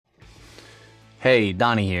Hey,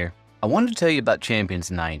 Donnie here. I wanted to tell you about Champions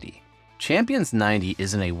 90. Champions 90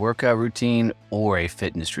 isn't a workout routine or a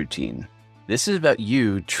fitness routine. This is about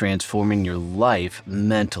you transforming your life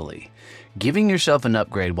mentally, giving yourself an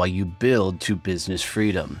upgrade while you build to business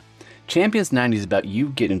freedom. Champions 90 is about you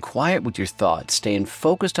getting quiet with your thoughts, staying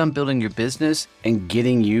focused on building your business, and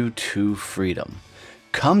getting you to freedom.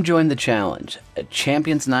 Come join the challenge at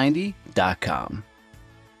champions90.com.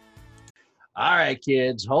 All right,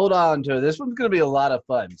 kids, hold on to it. This one's going to be a lot of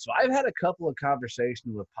fun. So I've had a couple of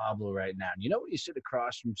conversations with Pablo right now. You know when you sit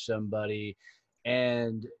across from somebody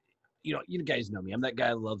and you guys know me. I'm that guy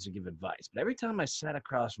who loves to give advice. But every time I sat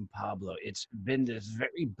across from Pablo, it's been this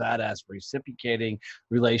very badass, reciprocating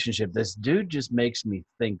relationship. This dude just makes me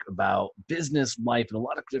think about business, life, and a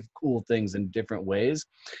lot of cool things in different ways.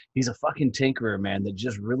 He's a fucking tinkerer, man, that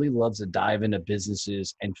just really loves to dive into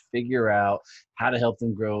businesses and figure out how to help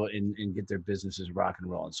them grow and get their businesses rock and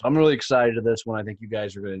rolling. So I'm really excited to this one. I think you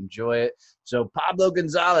guys are going to enjoy it. So Pablo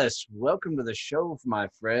Gonzalez, welcome to the show, my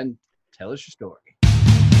friend. Tell us your story.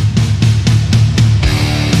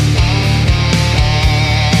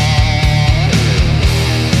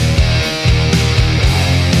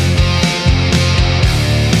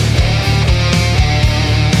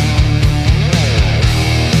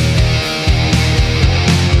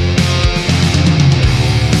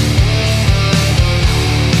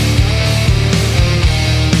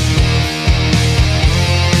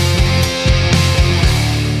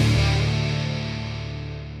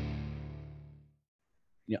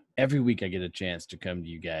 Every week I get a chance to come to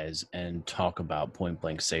you guys and talk about Point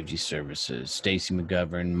Blank Safety Services, Stacy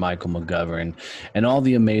McGovern, Michael McGovern, and all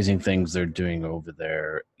the amazing things they're doing over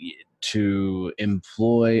there to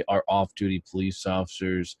employ our off-duty police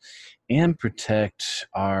officers and protect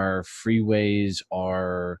our freeways,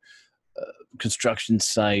 our construction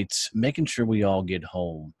sites, making sure we all get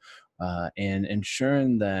home, and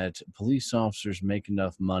ensuring that police officers make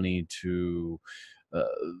enough money to uh,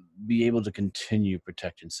 be able to continue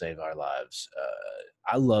protect and save our lives.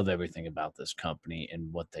 I love everything about this company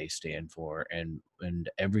and what they stand for and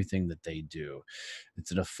everything that they do.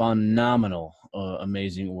 It's a phenomenal,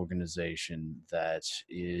 amazing organization that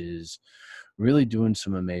is really doing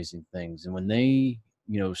some amazing things. And when they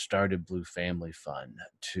started Blue Family Fund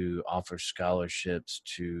to offer scholarships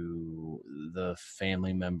to the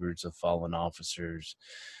family members of fallen officers,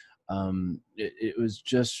 it was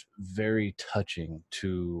just very touching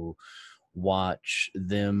to watch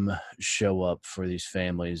them show up for these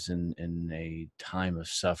families in a time of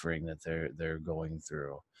suffering that they're going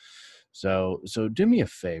through. So do me a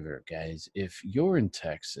favor, guys. If you're in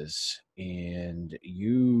Texas and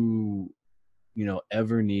you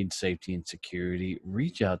ever need safety and security,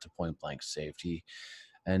 reach out to Point Blank Safety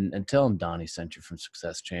and tell them Donnie sent you from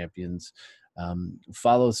Success Champions.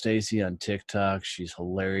 Follow Stacy on TikTok. She's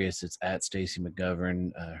hilarious. It's at Stacy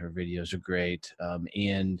McGovern. Her videos are great.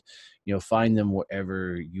 And find them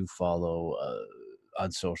wherever you follow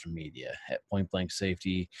on social media at Point Blank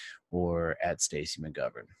Safety or at Stacy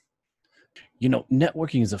McGovern.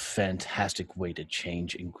 Networking is a fantastic way to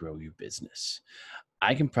change and grow your business.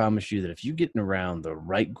 I can promise you that if you get around the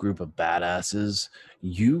right group of badasses,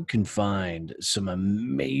 you can find some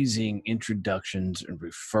amazing introductions and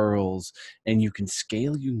referrals, and you can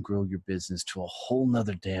scale, you can grow your business to a whole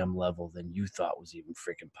nother damn level than you thought was even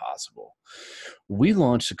freaking possible. We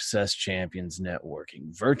launched Success Champions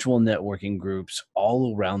Networking, virtual networking groups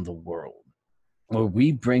all around the world, where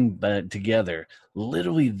we bring together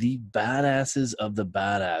literally the badasses of the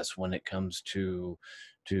badass when it comes to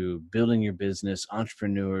building your business,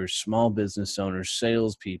 entrepreneurs, small business owners,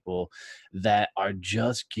 salespeople that are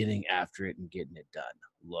just getting after it and getting it done.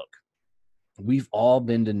 Look, we've all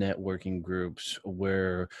been to networking groups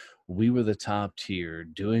where we were the top tier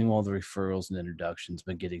doing all the referrals and introductions,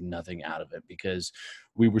 but getting nothing out of it because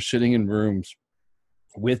we were sitting in rooms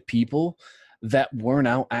with people that weren't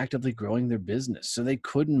out actively growing their business. So they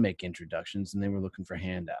couldn't make introductions and they were looking for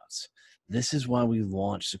handouts. This is why we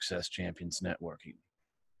launched Success Champions Networking,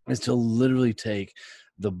 is to literally take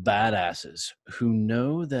the badasses who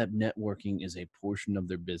know that networking is a portion of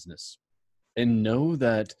their business and know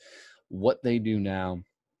that what they do now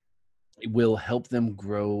will help them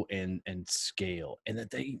grow and scale, and that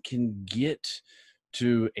they can get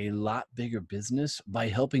to a lot bigger business by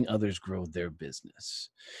helping others grow their business.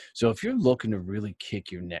 So if you're looking to really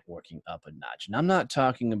kick your networking up a notch, and I'm not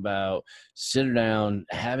talking about sitting down,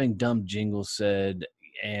 having dumb jingles said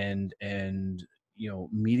and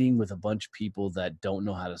meeting with a bunch of people that don't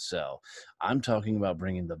know how to sell. I'm talking about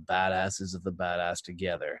bringing the badasses of the badass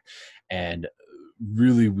together and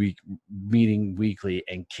really meeting weekly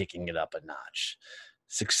and kicking it up a notch.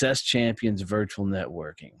 Success Champions Virtual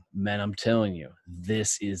Networking. Man, I'm telling you,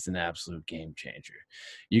 this is an absolute game changer.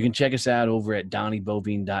 You can check us out over at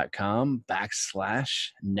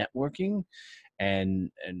DonnieBovine.com/networking,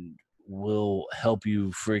 and we'll help you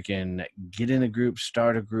freaking get in a group,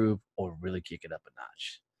 start a group, or really kick it up a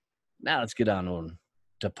notch. Now let's get on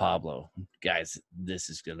to Pablo. Guys, this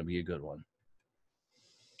is going to be a good one.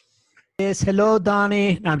 Yes, hello,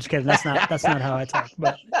 Donnie. No, I'm just kidding. That's not how I talk.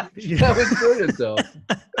 But that was brilliant, though.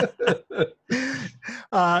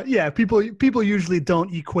 Yeah, people usually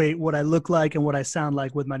don't equate what I look like and what I sound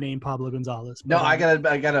like with my name, Pablo Gonzalez. But, no, I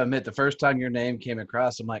gotta admit, the first time your name came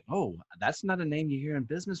across, I'm like, oh, that's not a name you hear in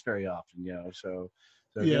business very often, So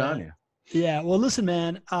yeah. Good on you. Yeah. Well, listen,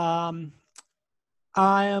 man.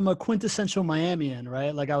 I am a quintessential Miamian,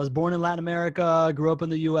 right? Like I was born in Latin America, grew up in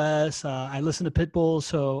the U.S. I listen to Pitbull,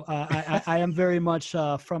 so I am very much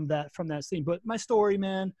from that scene. But my story,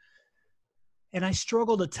 man, and I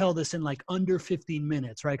struggle to tell this in like under 15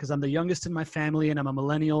 minutes, right? Because I'm the youngest in my family and I'm a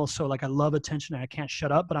millennial, so like I love attention and I can't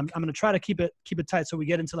shut up. But I'm gonna try to keep it tight so we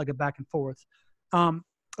get into like a back and forth.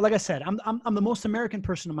 Like I said, I'm the most American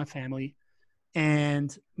person in my family,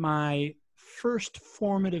 and my first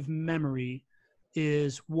formative memory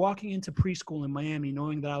is walking into preschool in Miami,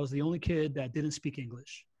 knowing that I was the only kid that didn't speak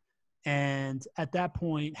English. And at that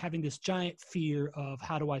point, having this giant fear of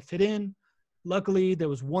how do I fit in? Luckily, there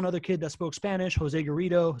was one other kid that spoke Spanish, Jose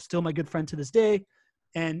Garrido, still my good friend to this day.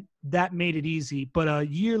 And that made it easy. But a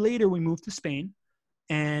year later, we moved to Spain.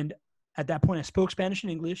 And at that point, I spoke Spanish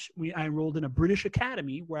and English. I enrolled in a British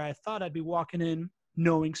academy where I thought I'd be walking in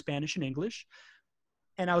knowing Spanish and English.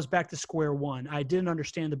 And I was back to square one. I didn't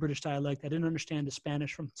understand the British dialect. I didn't understand the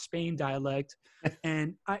Spanish from Spain dialect.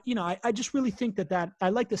 And I just really think that I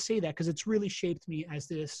like to say that because it's really shaped me as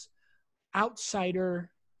this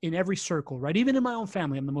outsider in every circle, right? Even in my own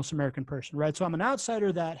family, I'm the most American person, right? So I'm an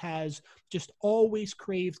outsider that has just always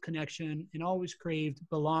craved connection and always craved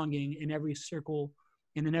belonging in every circle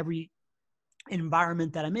and in every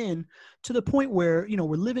environment that I'm in, to the point where,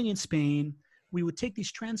 we're living in Spain. We would take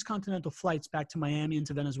these transcontinental flights back to Miami and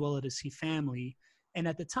to Venezuela to see family. And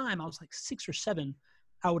at the time, I was like 6 or 7.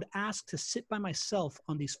 I would ask to sit by myself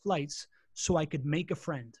on these flights so I could make a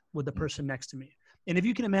friend with the person next to me. And if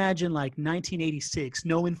you can imagine like 1986,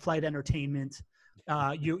 no in-flight entertainment,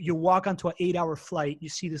 you walk onto an 8-hour flight, you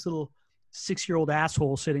see this little 6-year-old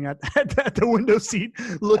asshole sitting at the window seat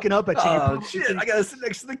looking up at you. Oh, shit, I got to sit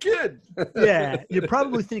next to the kid. Yeah, you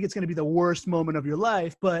probably think it's going to be the worst moment of your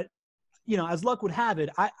life, but as luck would have it,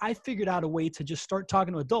 I figured out a way to just start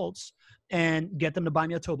talking to adults and get them to buy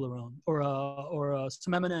me a Toblerone or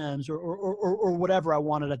some M&Ms or whatever I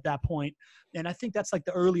wanted at that point. And I think that's like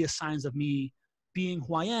the earliest signs of me being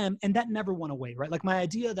who I am. And that never went away, right? Like my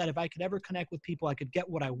idea that if I could ever connect with people, I could get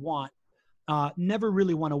what I want, never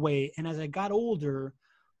really went away. And as I got older,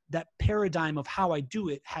 that paradigm of how I do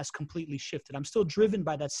it has completely shifted. I'm still driven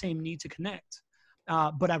by that same need to connect.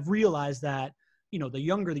 But I've realized that, the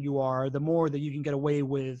younger that you are, the more that you can get away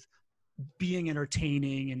with being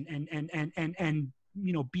entertaining and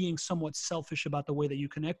being somewhat selfish about the way that you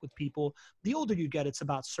connect with people. The older you get, it's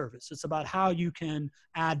about service. It's about how you can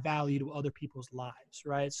add value to other people's lives,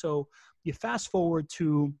 right? So you fast forward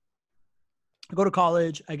to, I go to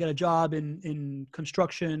college, I get a job in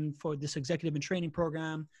construction for this executive and training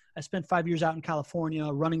program. I spent 5 years out in California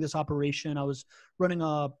running this operation. I was running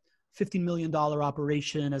a $15 million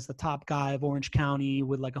operation as the top guy of Orange County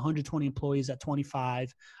with like 120 employees at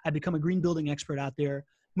 25. I become a green building expert out there,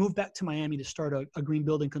 moved back to Miami to start a green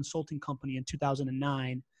building consulting company in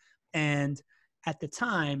 2009. And at the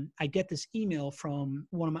time, I get this email from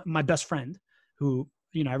one of my best friend who,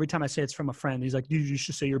 every time I say it's from a friend, he's like, you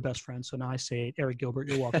should say your best friend. So now I say it, Eric Gilbert,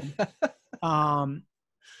 you're welcome.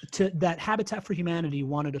 That Habitat for Humanity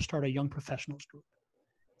wanted to start a young professionals group.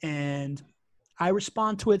 And I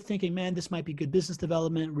respond to it thinking, man, this might be good business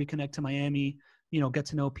development, reconnect to Miami, get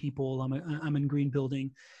to know people. I'm in green building.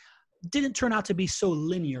 Didn't turn out to be so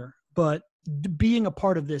linear, but being a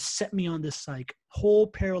part of this set me on this like whole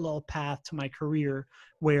parallel path to my career,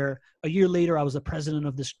 where a year later I was the president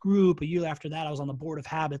of this group. A year after that, I was on the board of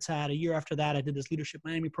Habitat. A year after that, I did this Leadership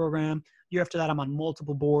Miami program. A year after that, I'm on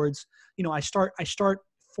multiple boards. I start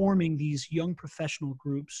forming these young professional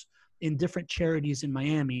groups in different charities in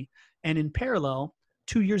Miami. And in parallel,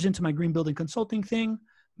 2 years into my green building consulting thing,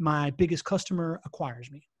 my biggest customer acquires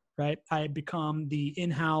me, right? I become the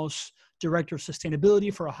in-house director of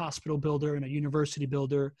sustainability for a hospital builder and a university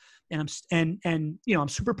builder. And I'm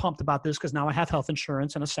super pumped about this because now I have health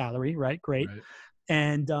insurance and a salary, right? Great. Right.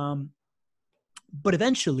 And But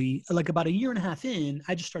eventually, like about a year and a half in,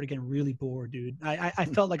 I just started getting really bored, dude. I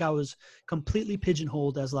felt like I was completely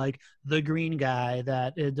pigeonholed as like the green guy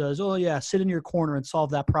that it does, oh yeah, sit in your corner and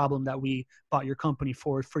solve that problem that we bought your company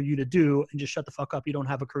for you to do, and just shut the fuck up. You don't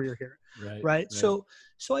have a career here. Right. So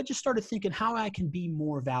I just started thinking how I can be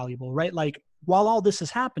more valuable, right? Like while all this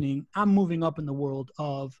is happening, I'm moving up in the world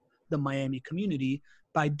of the Miami community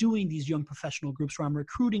by doing these young professional groups where I'm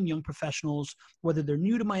recruiting young professionals, whether they're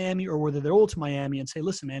new to Miami or whether they're old to Miami, and say,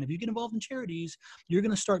 listen, man, if you get involved in charities, you're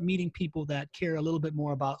going to start meeting people that care a little bit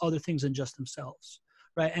more about other things than just themselves.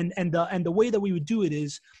 Right. And the way that we would do it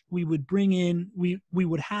is we would bring in, we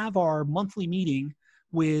would have our monthly meeting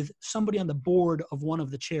with somebody on the board of one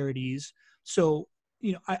of the charities. So,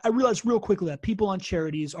 you know, I realized real quickly that people on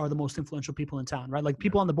charities are the most influential people in town, right? Like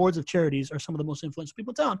people on the boards of charities are some of the most influential people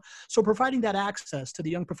in town. So providing that access to the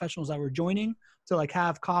young professionals that were joining to like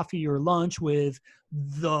have coffee or lunch with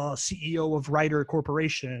the CEO of Ryder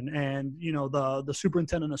Corporation and, you know, the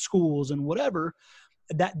superintendent of schools and whatever,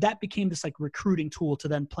 that became this like recruiting tool to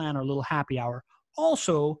then plan our little happy hour.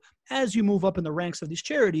 Also, as you move up in the ranks of these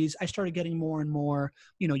charities, I started getting more and more,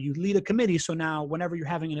 you know, you lead a committee. So now whenever you're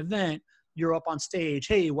having an event, you're up on stage.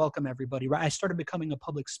 Hey, welcome everybody. Right. I started becoming a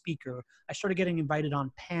public speaker. I started getting invited on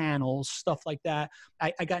panels, stuff like that.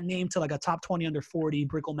 I got named to like a top 20 under 40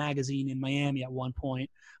 Brickle magazine in Miami at one point,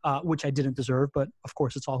 which I didn't deserve, but of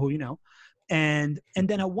course it's all who you know. And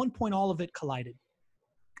then at one point, all of it collided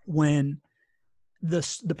when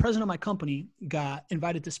the president of my company got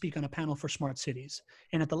invited to speak on a panel for smart cities,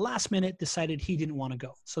 and at the last minute decided he didn't want to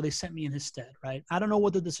go. So they sent me in his stead, right? I don't know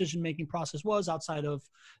what the decision-making process was outside of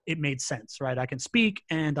it made sense, right? I can speak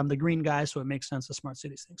and I'm the green guy, so it makes sense, the smart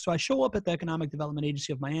cities thing. So I show up at the Economic Development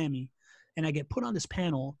Agency of Miami and I get put on this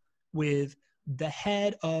panel with the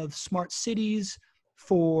head of smart cities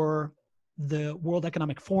for the World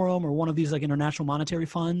Economic Forum or one of these like international monetary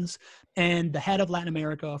funds, and the head of Latin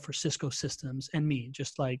America for Cisco Systems, and me,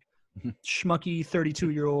 just like schmucky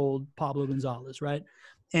 32-year-old Pablo Gonzalez, right?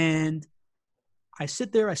 And I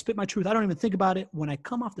sit there, I spit my truth. I don't even think about it. When I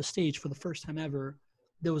come off the stage for the first time ever,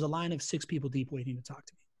 there was a line of 6 people deep waiting to talk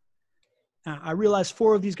to me. I realized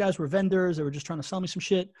 4 of these guys were vendors. They were just trying to sell me some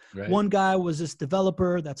shit. Right. One guy was this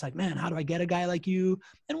developer that's like, man, how do I get a guy like you?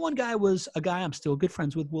 And one guy was a guy I'm still good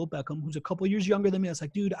friends with, Will Beckham, who's a couple years younger than me. I was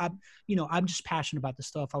like, dude, I'm just passionate about this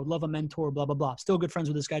stuff. I would love a mentor, blah, blah, blah. Still good friends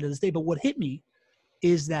with this guy to this day. But what hit me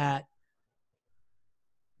is that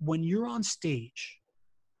when you're on stage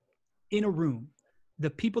in a room, the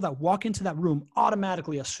people that walk into that room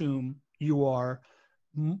automatically assume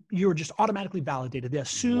you're just automatically validated. They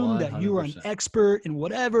assume 100%. That you are an expert in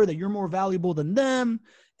whatever, that you're more valuable than them.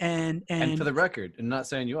 And for the record, I'm not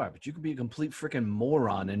saying you are, but you could be a complete freaking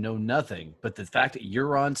moron and know nothing. But the fact that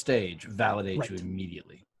you're on stage validates you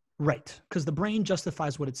immediately. Right. Because the brain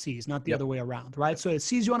justifies what it sees, not the other way around. Right. So it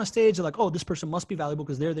sees you on a stage. They're like, oh, this person must be valuable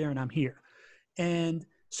because they're there and I'm here. And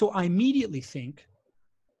so I immediately think,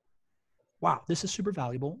 wow, this is super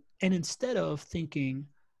valuable. And instead of thinking,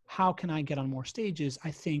 how can I get on more stages?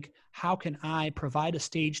 I think, how can I provide a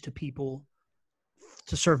stage to people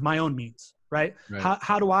to serve my own needs, right?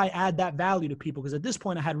 How do I add that value to people? Because at this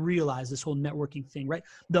point I had realized this whole networking thing, right?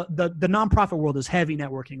 The nonprofit world is heavy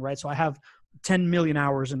networking, right? So I have 10 million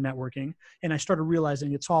hours in networking, and I started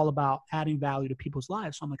realizing it's all about adding value to people's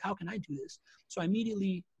lives. So I'm like, how can I do this? So I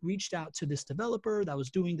immediately reached out to this developer that was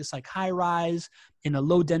doing this like high rise in a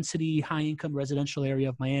low density, high income residential area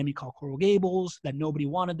of Miami called Coral Gables that nobody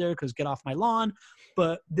wanted there because get off my lawn.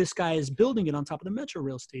 But this guy is building it on top of the Metro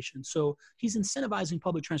rail station. So he's incentivizing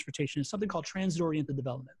public transportation. It's something called transit-oriented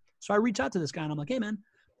development. So I reach out to this guy and I'm like, hey man,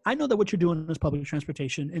 I know that what you're doing is public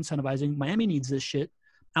transportation, incentivizing. Miami needs this shit.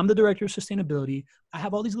 I'm the director of sustainability. I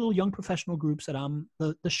have all these little young professional groups that I'm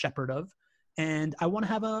the shepherd of. And I want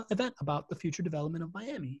to have an event about the future development of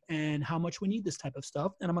Miami and how much we need this type of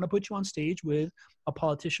stuff. And I'm going to put you on stage with a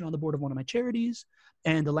politician on the board of one of my charities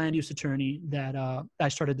and the land use attorney that I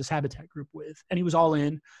started this habitat group with. And he was all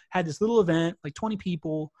in, had this little event, like 20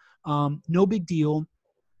 people, no big deal.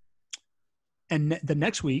 And the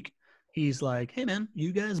next week, he's like, hey man,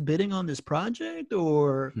 you guys bidding on this project?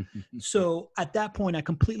 Or so at that point, I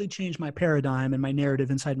completely changed my paradigm and my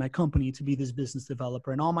narrative inside my company to be this business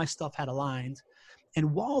developer, and all my stuff had aligned.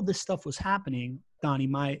 And while this stuff was happening, Donnie,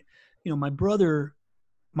 my brother,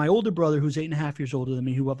 my older brother, who's 8.5 years older than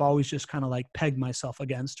me, who I've always just kind of like pegged myself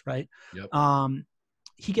against, right? Yep.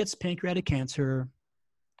 He gets pancreatic cancer,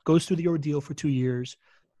 goes through the ordeal for 2 years,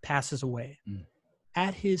 passes away.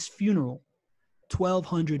 At his funeral,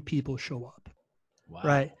 1,200 people show up. Wow.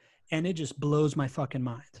 Right. and it just blows my fucking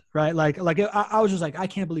mind, right? I was just like, I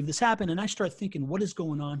can't believe this happened. And I start thinking, what is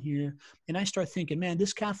going on here? And I start thinking, man,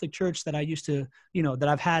 this Catholic church that I used to, that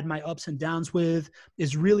I've had my ups and downs with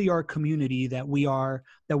is really our community that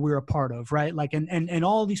we're a part of, right? Like, and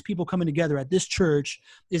all these people coming together at this church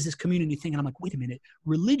is this community thing. And I'm like, wait a minute,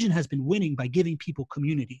 religion has been winning by giving people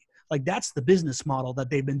community. Like that's the business model that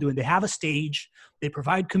they've been doing. They have a stage, they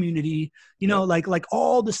provide community, like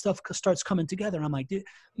all this stuff starts coming together. And I'm like,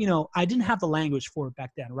 I didn't have the language for it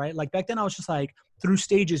back then, right? Like back then I was just like, through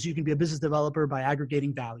stages, you can be a business developer by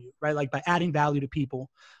aggregating value, right? Like by adding value to people.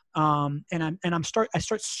 I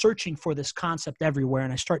start searching for this concept everywhere,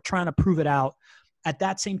 and I start trying to prove it out. At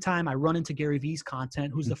that same time, I run into Gary Vee's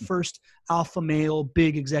content, who's the first alpha male,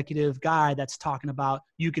 big executive guy that's talking about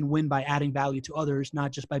you can win by adding value to others,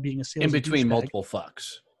 not just by being a sales. In between multiple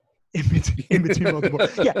fucks. In between multiple.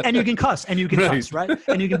 Yeah. And you can cuss and you can cuss, right?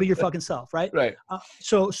 And you can be your fucking self, right? Right.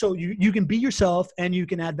 So you can be yourself and you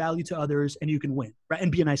can add value to others and you can win, right?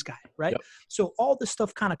 And be a nice guy, right? Yep. So all this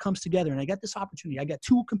stuff kind of comes together, and I get this opportunity. I get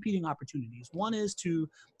two competing opportunities. One is to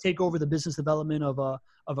take over the business development of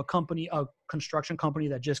a company, a construction company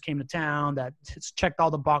that just came to town, that has checked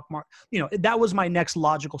all the box mark. That was my next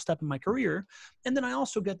logical step in my career. And then I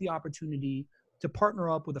also get the opportunity to partner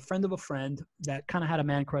up with a friend of a friend that kind of had a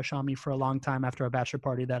man crush on me for a long time after a bachelor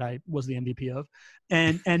party that I was the MVP of,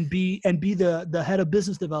 and be the head of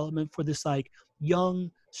business development for this like young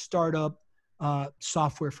startup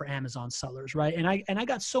software for Amazon sellers, right? And I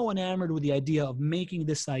got so enamored with the idea of making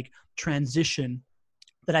this like transition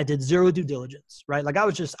that I did zero due diligence, right? Like I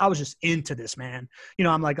was just into this, man.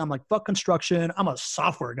 I'm like, fuck construction. I'm a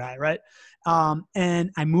software guy, right? And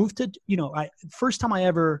I moved to, first time I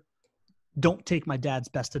ever don't take my dad's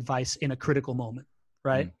best advice in a critical moment,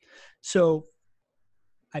 right? So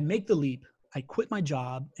I make the leap, I quit my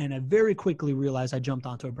job, and I very quickly realized I jumped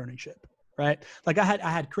onto a burning ship, right? Like I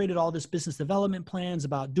had created all this business development plans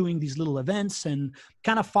about doing these little events and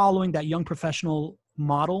kind of following that young professional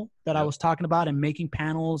model that I was talking about, and making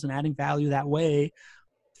panels and adding value that way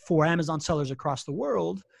for Amazon sellers across the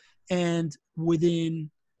world. And within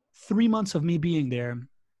 3 months of me being there,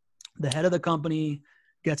 the head of the company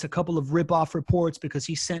gets a couple of rip-off reports because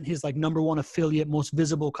he sent his like number one affiliate, most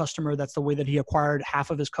visible customer. That's the way that he acquired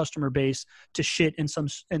half of his customer base to shit in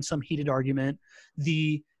some heated argument.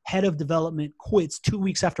 The head of development quits 2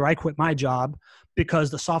 weeks after I quit my job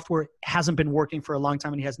because the software hasn't been working for a long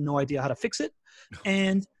time and he has no idea how to fix it.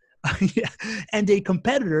 And, and a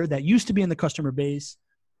competitor that used to be in the customer base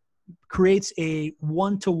creates a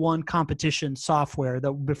one-to-one competition software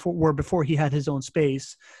that before he had his own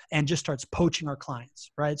space, and just starts poaching our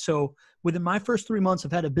clients, right? So within my first 3 months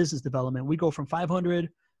of head of business development, we go from 500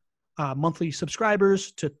 monthly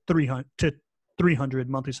subscribers to 300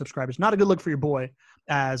 monthly subscribers. Not a good look for your boy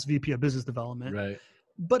as VP of business development. Right.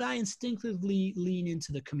 But I instinctively lean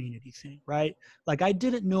into the community thing, right? Like I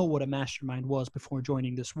didn't know what a mastermind was before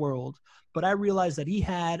joining this world, but I realized that he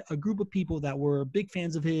had a group of people that were big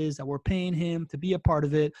fans of his, that were paying him to be a part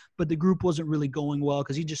of it, but the group wasn't really going well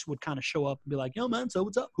because he just would kind of show up and be like, yo man, so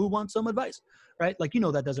what's up? Who wants some advice? Right? Like,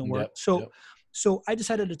 that doesn't work. So I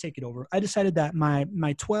decided to take it over. I decided that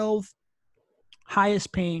my 12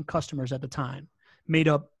 highest paying customers at the time made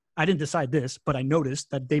up, I didn't decide this, but I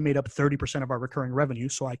noticed that they made up 30% of our recurring revenue,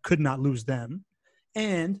 so I could not lose them.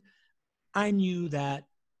 And I knew that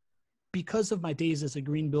because of my days as a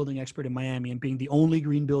green building expert in Miami and being the only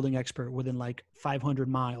green building expert within like 500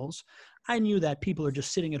 miles, I knew that people are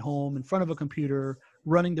just sitting at home in front of a computer,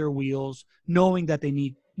 running their wheels, knowing that they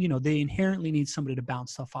need, they inherently need somebody to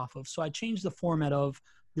bounce stuff off of. So I changed the format of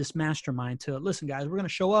this mastermind to, listen guys, we're going to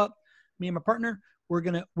show up, me and my partner, we're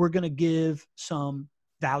going to give some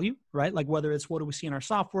value, right? Like whether it's what do we see in our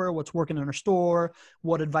software, what's working in our store,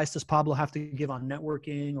 what advice does Pablo have to give on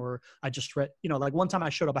networking? Or I just read, like one time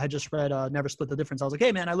I showed up, I had just read Never Split the Difference. I was like,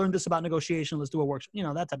 hey man, I learned this about negotiation. Let's do a workshop,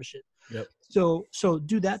 that type of shit. Yep. So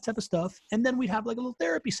do that type of stuff. And then we'd have like a little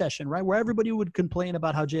therapy session, right? Where everybody would complain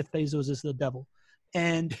about how Jeff Bezos is the devil.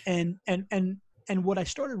 And what I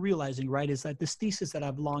started realizing, right, is that this thesis that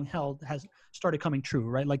I've long held has started coming true,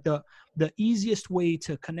 right? Like the easiest way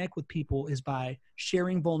to connect with people is by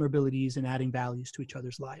sharing vulnerabilities and adding values to each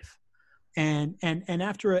other's life. And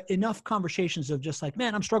after enough conversations of just like,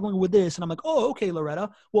 man, I'm struggling with this. And I'm like, oh, okay, Loretta.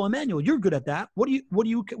 Well, Emmanuel, you're good at that. What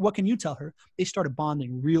can you tell her? They started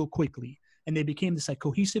bonding real quickly. And they became this like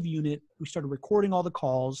cohesive unit. We started recording all the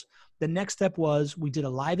calls. The next step was we did a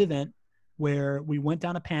live event where we went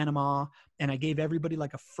down to Panama and I gave everybody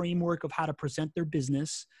like a framework of how to present their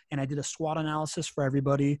business. And I did a SWOT analysis for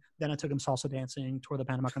everybody. Then I took them salsa dancing, toward the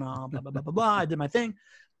Panama Canal, blah, blah, blah, blah, blah. I did my thing.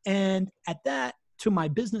 And at that, to my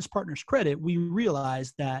business partner's credit, we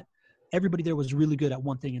realized that everybody there was really good at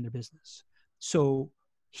one thing in their business. So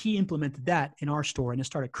he implemented that in our store and it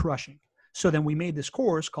started crushing. So then we made this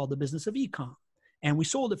course called The Business of Ecom, and we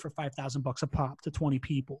sold it for $5,000 a pop to 20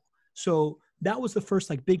 people. So that was the first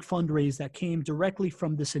like big fundraise that came directly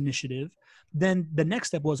from this initiative. Then the next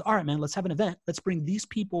step was, all right, man, let's have an event. Let's bring these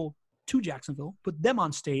people to Jacksonville, put them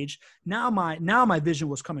on stage. Now my vision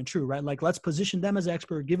was coming true, right? Like, let's position them as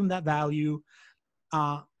expert, give them that value.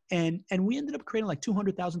 And we ended up creating like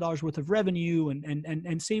 $200,000 worth of revenue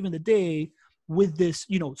and saving the day with this,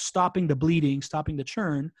 you know, stopping the bleeding, stopping the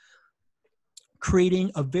churn, creating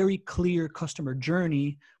a very clear customer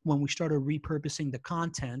journey when we started repurposing the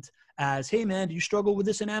content as, hey man, do you struggle with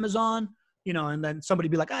this in Amazon? You know, and then somebody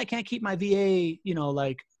be like, I can't keep my VA, you know,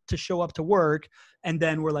 like to show up to work. And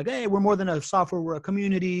then we're like, hey, we're more than a software, we're a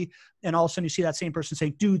community. And all of a sudden you see that same person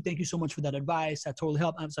saying, dude, thank you so much for that advice. That totally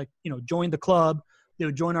helped. I was like, you know, join the club. They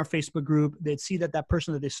would join our Facebook group. They'd see that that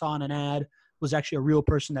person that they saw in an ad was actually a real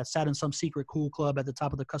person that sat in some secret cool club at the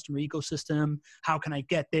top of the customer ecosystem. How can I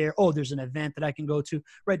get there? Oh, there's an event that I can go to,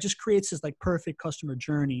 right? Just creates this like perfect customer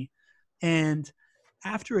journey. And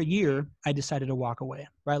after a year, I decided to walk away,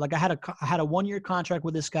 right? Like I had a 1-year contract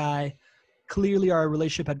with this guy. Clearly our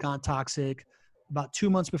relationship had gone toxic. About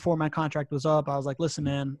 2 months before my contract was up, I was like, listen,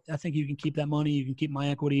 man, I think you can keep that money. You can keep my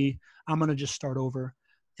equity. I'm going to just start over.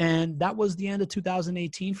 And that was the end of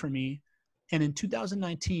 2018 for me. And in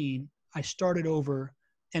 2019, I started over,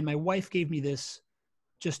 and my wife gave me this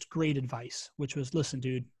just great advice, which was, listen,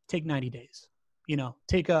 dude, take 90 days, you know,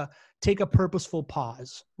 take a purposeful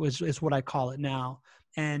pause, which is what I call it now,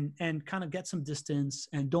 and kind of get some distance,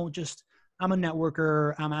 and don't just, I'm a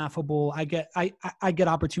networker, I'm affable. I get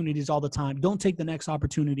opportunities all the time. Don't take the next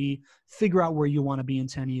opportunity, figure out where you want to be in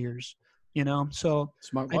 10 years, you know? So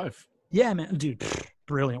Smart wife. Yeah, man, dude,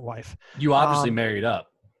 brilliant wife. You obviously married up.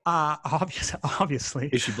 Obviously.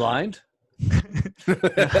 Is she blind?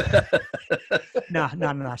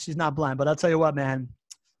 No. She's not blind, but I'll tell you what, man.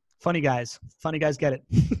 Funny guys get it.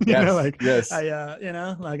 Yes, yes. You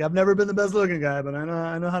know, like I've never been the best looking guy, but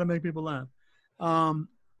I know how to make people laugh.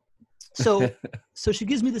 So she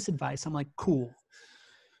gives me this advice. I'm like, cool.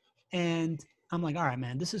 And I'm like, all right,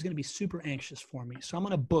 man, this is going to be super anxious for me. So I'm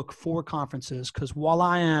going to book 4 conferences, because while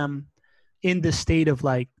I am in this state of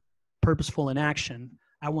like purposeful inaction,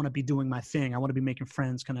 I want to be doing my thing. I want to be making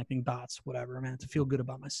friends, connecting dots, whatever, man, to feel good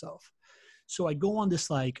about myself. So I go on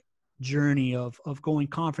this like journey of going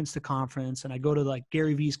conference to conference, and I go to like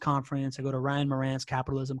Gary Vee's conference. I go to Ryan Moran's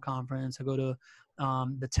capitalism conference. I go to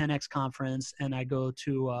the 10X conference, and I go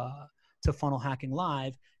to Funnel Hacking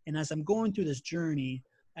Live. And as I'm going through this journey,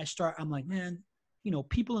 I'm like, man, you know,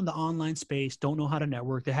 people in the online space don't know how to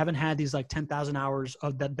network. They haven't had these like 10,000 hours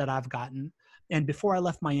of that I've gotten. And before I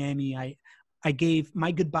left Miami, I gave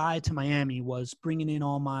my goodbye to Miami was bringing in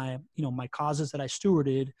all my, you know, my causes that I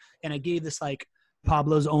stewarded. And I gave this like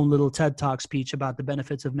Pablo's own little TED Talk speech about the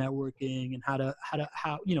benefits of networking and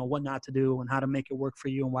how, you know, what not to do and how to make it work for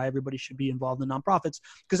you and why everybody should be involved in nonprofits.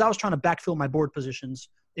 Because I was trying to backfill my board positions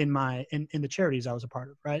in the charities I was a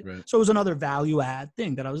part of. Right. So it was another value add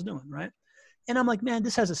thing that I was doing. Right. And I'm like, man,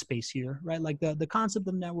 this has a space here, right? Like the concept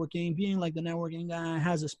of networking, being like the networking guy,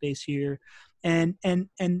 has a space here. And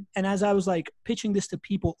as I was like pitching this to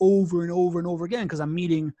people over and over and over again, because I'm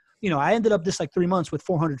meeting, you know, I ended up this like 3 months with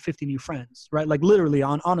 450 new friends, right? Like literally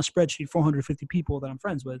on a spreadsheet, 450 people that I'm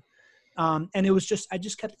friends with. And it was just, I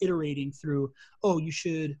just kept iterating through, oh, you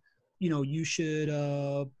should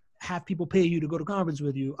have people pay you to go to conference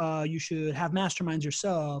with you. You should have masterminds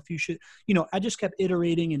yourself. You should, you know, I just kept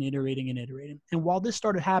iterating and iterating and iterating. And while this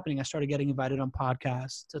started happening, I started getting invited on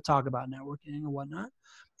podcasts to talk about networking and whatnot.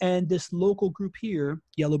 And this local group here,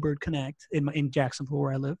 Yellowbird Connect in Jacksonville,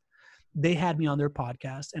 where I live, they had me on their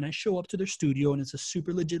podcast, and I show up to their studio, and it's a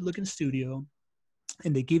super legit looking studio.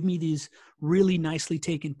 And they give me these really nicely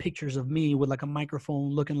taken pictures of me with like a microphone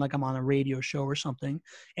looking like I'm on a radio show or something.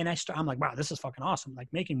 And I'm like, wow, this is fucking awesome. Like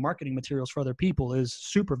making marketing materials for other people is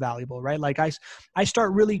super valuable, right? Like I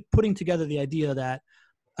start really putting together the idea that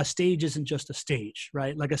a stage isn't just a stage,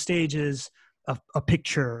 right? Like a stage is a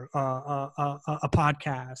picture, a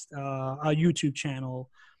podcast, a YouTube channel.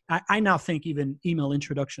 I now think even email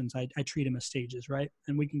introductions, I treat them as stages, right?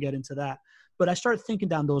 And we can get into that. But I started thinking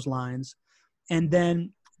down those lines. And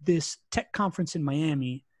then this tech conference in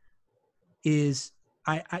Miami is,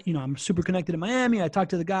 I'm super connected to Miami. I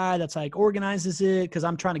talked to the guy that's like organizes it, because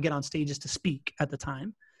I'm trying to get on stages to speak at the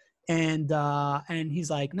time. And he's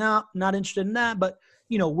like, no, not interested in that. But,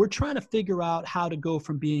 you know, we're trying to figure out how to go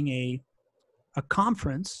from being a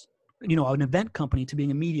conference, you know, an event company, to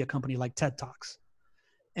being a media company like TED Talks.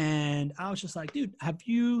 And I was just like, dude, have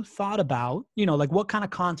you thought about, like what kind of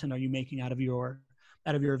content are you making out of your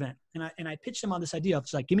event? And I pitched him on this idea of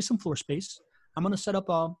like, give me some floor space. I'm going to set up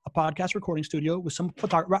a podcast recording studio with some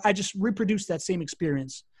photographer. I just reproduced that same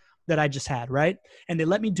experience that I just had. Right. And they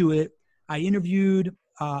let me do it. I interviewed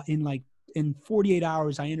in 48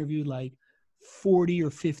 hours, I interviewed like 40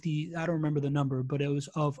 or 50, I don't remember the number, but it was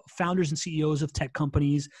of founders and CEOs of tech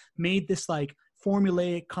companies, made this like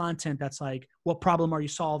formulaic content that's like, what problem are you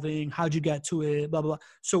solving? How'd you get to it? Blah, blah, blah.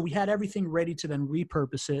 So we had everything ready to then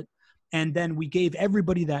repurpose it. And then we gave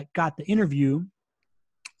everybody that got the interview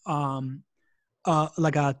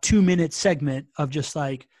like a 2-minute segment of just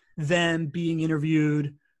like them being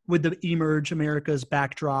interviewed with the Emerge America's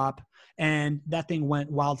backdrop. And that thing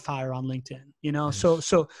went wildfire on LinkedIn, Nice.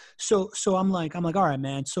 So I'm like, all right,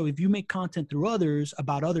 man. So if you make content through others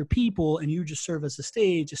about other people and you just serve as a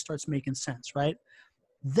stage, it starts making sense. Right.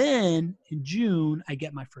 Then in June, I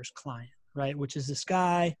get my first client, right. Which is this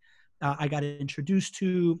guy I got introduced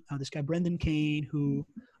to, this guy, Brendan Kane, who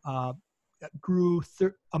grew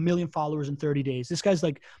 1 million followers in 30 days. This guy's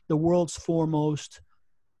like the world's foremost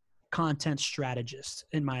content strategist,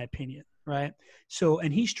 in my opinion. Right. So,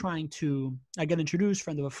 and he's I get introduced,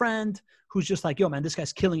 friend of a friend, who's just like, yo, man, this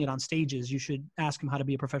guy's killing it on stages. You should ask him how to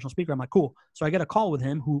be a professional speaker. I'm like, cool. So I get a call with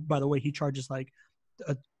him, who, by the way, he charges like,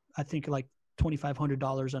 I think like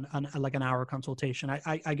 $2,500 on like an hour consultation.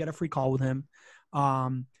 I get a free call with him.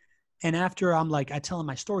 And after I tell him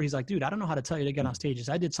my story, he's like, dude, I don't know how to tell you to get on stages.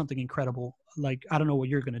 I did something incredible. Like, I don't know what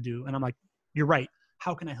you're going to do. And I'm like, you're right.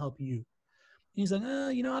 How can I help you? He's like,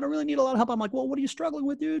 I don't really need a lot of help. I'm like, well, what are you struggling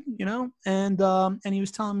with, dude? And he was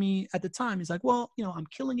telling me at the time, he's like, well, I'm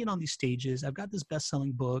killing it on these stages. I've got this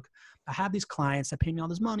best-selling book. I have these clients that pay me all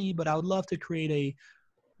this money, but I would love to create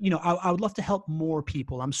I would love to help more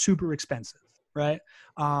people. I'm super expensive, right?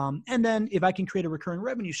 And then if I can create a recurring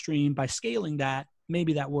revenue stream by scaling that,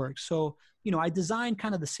 maybe that works. So, I designed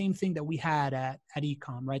kind of the same thing that we had at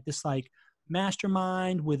Ecom, right? This like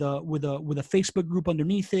mastermind with a Facebook group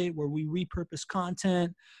underneath it where we repurpose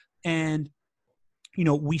content, and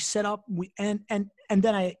we set up and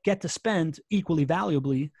then I get to spend equally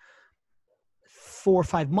valuably 4 or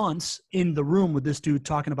 5 months in the room with this dude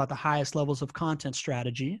talking about the highest levels of content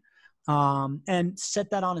strategy, and set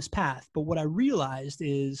that on his path. But what I realized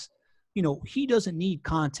is, he doesn't need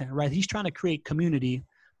content, right? He's trying to create community,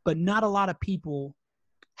 but not a lot of people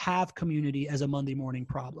have community as a Monday morning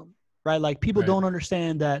problem. Right. Like people don't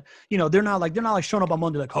understand that, they're not like showing up on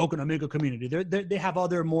Monday, like, how can I make a community? They have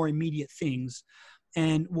other more immediate things.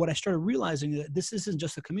 And what I started realizing that this isn't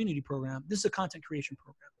just a community program. This is a content creation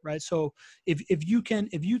program. Right. So if you can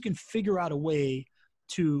figure out a way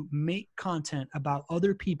to make content about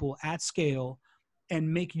other people at scale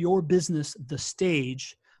and make your business the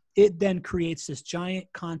stage, it then creates this giant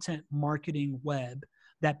content marketing web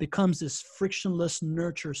that becomes this frictionless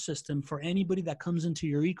nurture system for anybody that comes into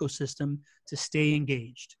your ecosystem to stay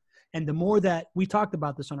engaged. And the more that we talked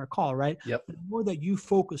about this on our call, right? Yep. The more that you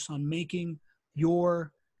focus on making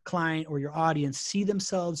your client or your audience see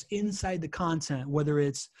themselves inside the content, whether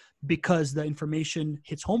it's because the information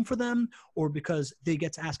hits home for them or because they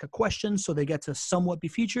get to ask a question, so they get to somewhat be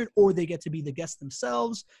featured, or they get to be the guest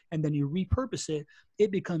themselves, and then you repurpose it,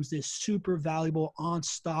 it becomes this super valuable,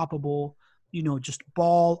 unstoppable, just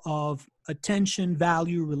ball of attention,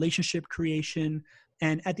 value, relationship creation,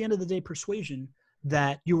 and at the end of the day, persuasion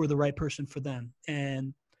that you were the right person for them.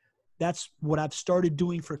 And that's what I've started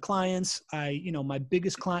doing for clients. My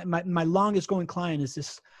biggest client, my longest going client is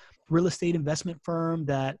this real estate investment firm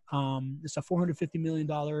that it's a $450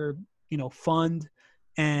 million, fund.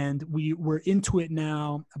 And we're into it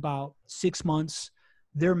now about 6 months.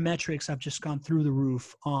 Their metrics have just gone through the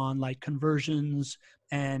roof on like conversions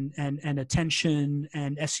and attention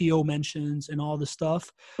and SEO mentions and all this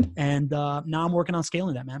stuff. And now I'm working on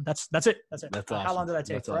scaling that, man. That's it. That's awesome. How long did that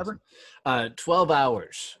take? That's Forever? Awesome. 12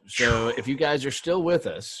 hours. So if you guys are still with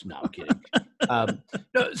us, no, I'm kidding.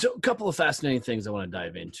 So a couple of fascinating things I want to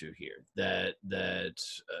dive into here that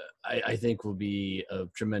I think will be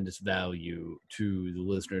of tremendous value to the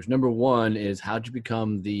listeners. Number one is, how'd you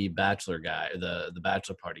become the bachelor guy, the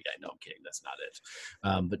bachelor party guy? No, I'm kidding. That's not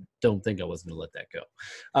it. But don't think I was going to let that go.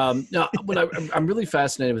 No, I'm really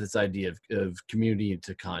fascinated with this idea of community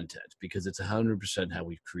to content, because it's 100% how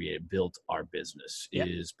we've built our business. Yep.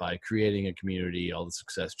 Is by creating a community, all the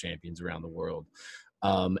success champions around the world.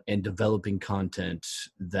 And developing content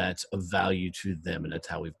that's of value to them. And that's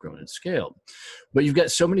how we've grown and scaled. But you've got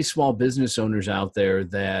so many small business owners out there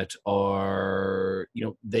that are,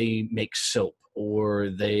 they make soap, or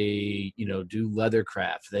they, do leather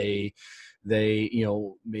craft. They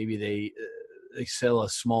maybe they they sell a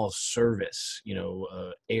small service,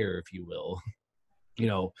 air, if you will.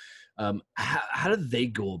 How do they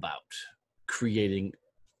go about creating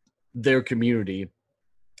their community,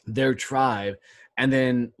 their tribe, and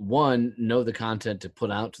then one, know the content to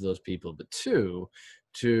put out to those people, but two,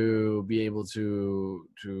 to be able to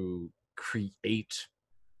create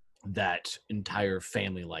that entire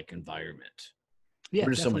family-like environment? Yeah,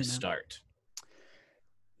 Where does somebody definitely, man. start?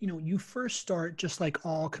 You first start just like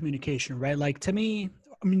all communication, right? Like to me,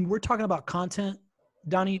 I mean, we're talking about content,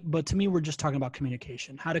 Donnie, but to me, we're just talking about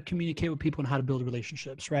communication, how to communicate with people and how to build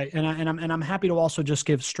relationships, right? And I'm happy to also just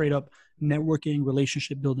give straight up networking,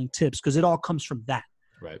 relationship building tips because it all comes from that.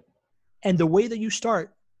 Right. And the way that you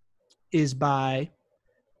start is by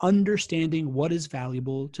understanding what is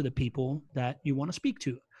valuable to the people that you want to speak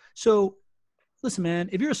to. So listen, man,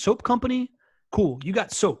 if you're a soap company, cool, you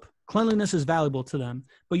got soap. Cleanliness is valuable to them,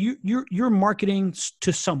 but you're marketing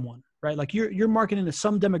to someone, right? Like you're marketing to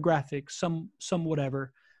some demographic, some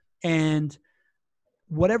whatever, and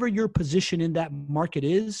whatever your position in that market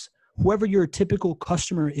is, whoever your typical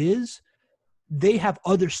customer is, they have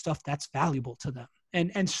other stuff that's valuable to them.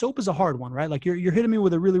 And soap is a hard one, right? Like you're hitting me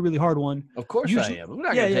with a really, really hard one. Of course I am. We're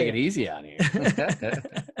not going to take it easy on here.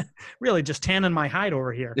 Really just tanning my hide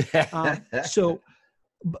over here.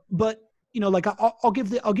 But like I'll give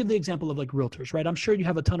the example of like realtors, right? I'm sure you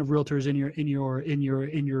have a ton of realtors in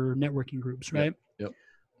your networking groups, right? Yep.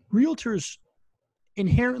 Realtors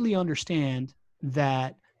inherently understand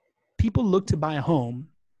that people look to buy a home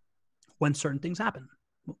when certain things happen.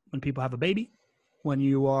 When people have a baby, when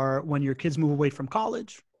your kids move away from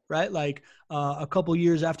college, right? Like a couple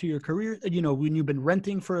years after your career, when you've been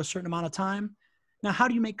renting for a certain amount of time. Now, how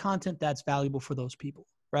do you make content that's valuable for those people?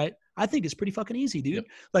 Right. I think it's pretty fucking easy, dude. Yep.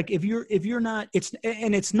 Like if you're not,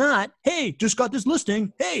 it's not, hey, just got this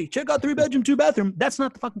listing. Hey, check out 3-bedroom, 2-bathroom. That's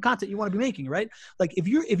not the fucking content you want to be making, right? Like if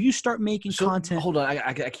you start making content. Hold on.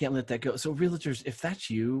 I can't let that go. So realtors, if that's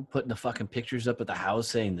you putting the fucking pictures up at the house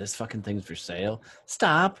saying this fucking thing's for sale,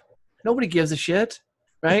 stop. Nobody gives a shit.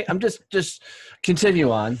 Right. I'm just continue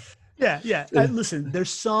on. Yeah. Listen, there's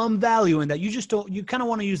some value in that. You kind of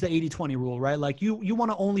want to use the 80-20 rule, right? Like you want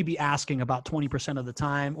to only be asking about 20% of the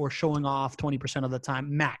time or showing off 20% of the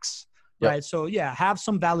time max, right? Yep. So yeah, have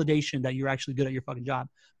some validation that you're actually good at your fucking job.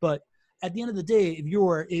 But at the end of the day, if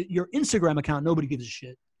your Instagram account, nobody gives a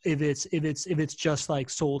shit if it's just like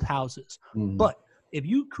sold houses. Mm-hmm. But if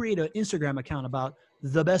you create an Instagram account about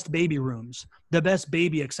the best baby rooms, the best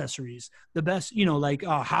baby accessories, the best,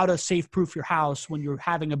 how to safe-proof your house when you're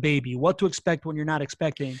having a baby, what to expect when you're not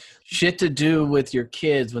expecting. Shit to do with your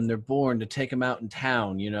kids when they're born, to take them out in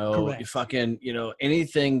town, Correct. You fucking,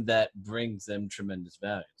 anything that brings them tremendous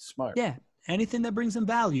value. Smart. Yeah, anything that brings them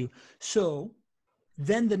value. So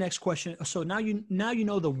then the next question, so now you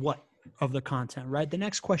know the what of the content, right? The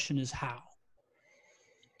next question is how.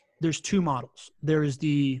 There's two models. There is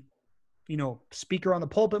the speaker on the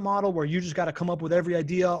pulpit model where you just got to come up with every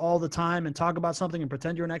idea all the time and talk about something and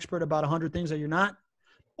pretend you're an expert about 100 things that you're not.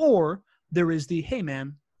 Or there is the, hey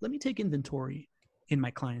man, let me take inventory in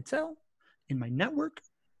my clientele, in my network,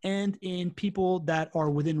 and in people that are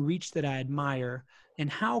within reach that I admire. And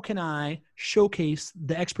how can I showcase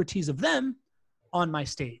the expertise of them on my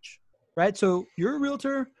stage, right? So you're a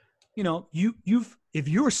realtor, if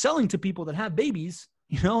you're selling to people that have babies,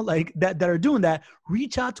 like that are doing that,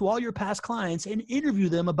 reach out to all your past clients and interview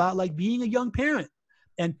them about like being a young parent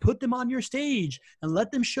and put them on your stage and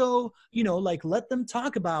let them show, let them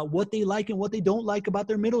talk about what they like and what they don't like about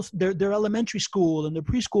their elementary school and their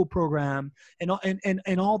preschool program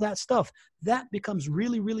and all that stuff. That becomes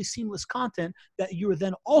really, really seamless content that you are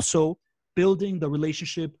then also building the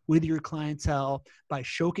relationship with your clientele by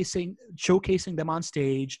showcasing them on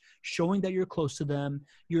stage, showing that you're close to them.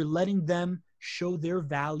 You're letting them show their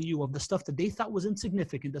value of the stuff that they thought was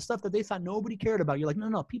insignificant, the stuff that they thought nobody cared about. You're like,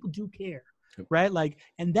 no, people do care, right? Like,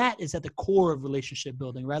 and that is at the core of relationship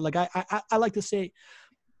building, right? Like I like to say,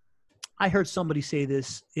 I heard somebody say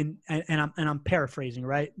this and I'm paraphrasing,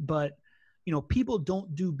 right? But people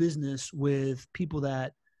don't do business with people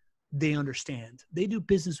that they understand. They do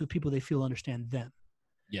business with people they feel understand them.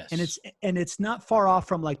 Yes. And it's not far off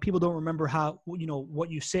from like people don't remember how, what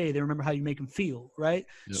you say, they remember how you make them feel, right?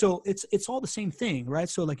 Yep. So it's all the same thing, right?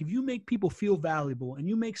 So like if you make people feel valuable and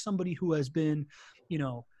you make somebody who has been,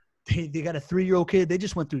 they got a 3-year-old kid, they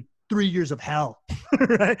just went through 3 years of hell,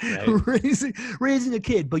 right? Raising a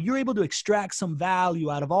kid, but you're able to extract some value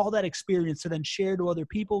out of all that experience to then share to other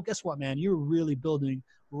people. Guess what, man? You're really building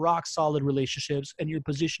rock solid relationships and you're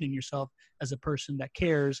positioning yourself as a person that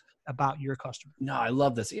cares about your customer. No, I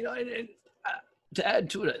love this. to add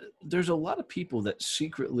to it, there's a lot of people that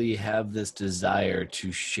secretly have this desire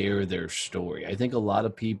to share their story. I think a lot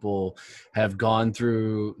of people have gone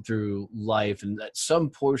through life, and that some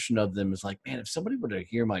portion of them is like, man, if somebody were to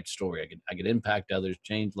hear my story, I could impact others,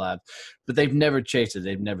 change lives, but they've never chased it,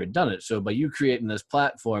 they've never done it. So by you creating this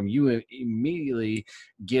platform, you immediately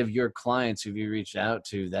give your clients who you reached out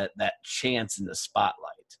to that chance in the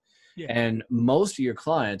spotlight. Yeah. And most of your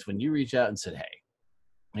clients, when you reach out and said, hey,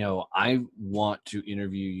 I want to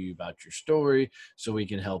interview you about your story so we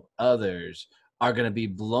can help others, are going to be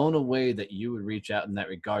blown away that you would reach out in that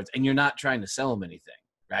regards. And you're not trying to sell them anything,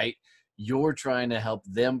 right? You're trying to help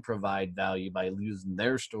them provide value by using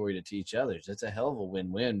their story to teach others. It's a hell of a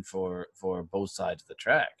win-win for both sides of the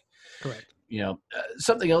track. Correct.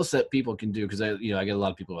 Something else that people can do, because I get a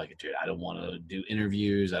lot of people like, dude, I don't want to do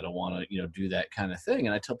interviews. I don't want to, do that kind of thing.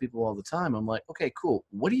 And I tell people all the time, I'm like, okay, cool.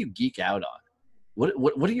 What do you geek out on?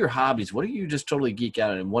 What are your hobbies? What do you just totally geek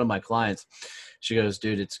out on? And one of my clients, she goes,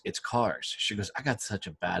 dude, it's cars. She goes, I got such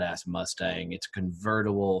a badass Mustang. It's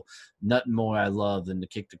convertible. Nothing more I love than to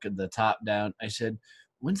kick the top down. I said,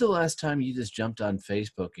 when's the last time you just jumped on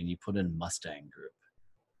Facebook and you put in Mustang group?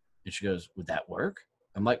 And she goes, would that work?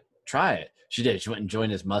 I'm like, try it. She did. She went and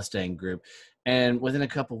joined his Mustang group. And within a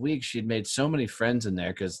couple of weeks, she had made so many friends in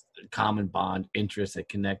there because common bond, interests, they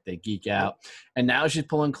connect, they geek out. And now she's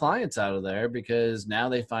pulling clients out of there because now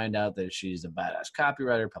they find out that she's a badass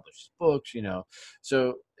copywriter, publishes books,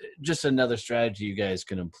 So just another strategy you guys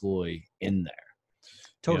can employ in there.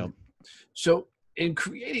 Totally. So in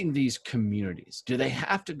creating these communities, do they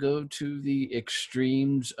have to go to the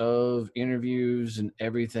extremes of interviews and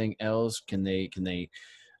everything else? Can they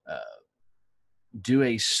do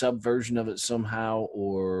a subversion of it somehow,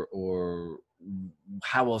 or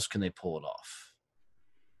how else can they pull it off?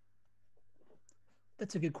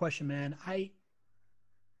 That's a good question, man. I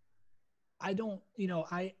don't,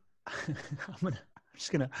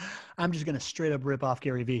 I'm just gonna straight up rip off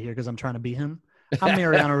Gary Vee here because I'm trying to beat him. I'm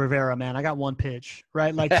Mariano Rivera, man. I got one pitch,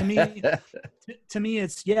 right? Like to me,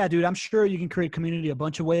 it's, yeah, dude, I'm sure you can create community a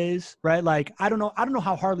bunch of ways, right? Like, I don't know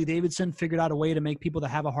how Harley Davidson figured out a way to make people that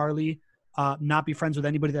have a Harley not be friends with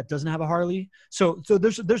anybody that doesn't have a Harley. So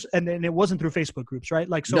there's, and it wasn't through Facebook groups, right?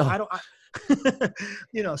 Like, so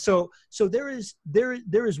no. So there is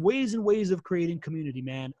ways and ways of creating community,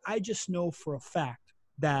 man. I just know for a fact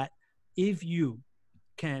that if you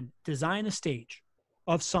can design a stage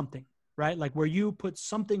of something, right? Like where you put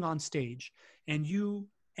something on stage and you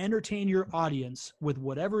entertain your audience with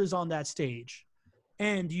whatever is on that stage,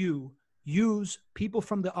 and you use people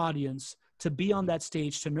from the audience to be on that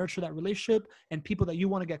stage to nurture that relationship, and people that you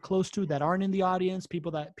want to get close to that aren't in the audience,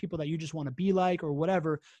 people that you just want to be like or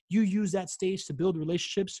whatever, you use that stage to build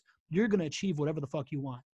relationships, you're going to achieve whatever the fuck you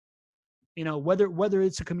want. Whether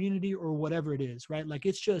it's a community or whatever it is, right? Like,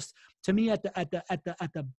 it's just, to me, at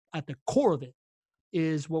the core of it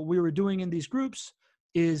is what we were doing in these groups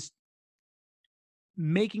is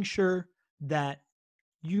making sure that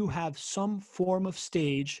you have some form of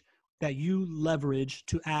stage that you leverage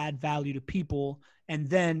to add value to people, and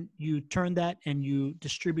then you turn that and you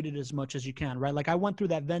distribute it as much as you can, right? Like, I went through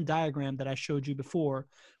that Venn diagram that I showed you before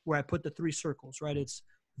where I put the 3 circles, right? It's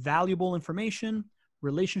valuable information,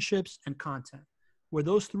 relationships, and content. Where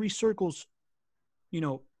those 3 circles,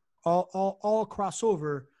 all cross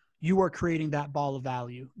over, you are creating that ball of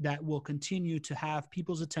value that will continue to have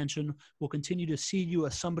people's attention, will continue to see you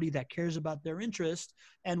as somebody that cares about their interest,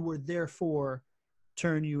 and will therefore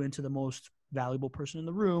turn you into the most valuable person in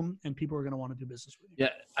the room, and people are going to want to do business with you.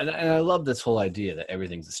 Yeah, and I love this whole idea that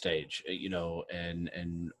everything's a stage,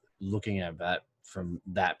 and looking at that from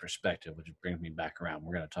that perspective, which brings me back around.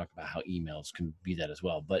 We're going to talk about how emails can be that as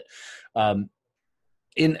well. But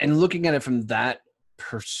in looking at it from that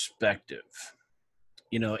perspective,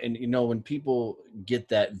 when people get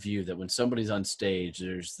that view that when somebody's on stage,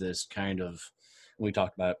 there's this kind of, we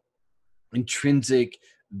talked about intrinsic,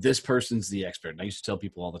 this person's the expert. And I used to tell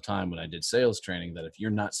people all the time when I did sales training that if you're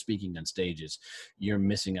not speaking on stages, you're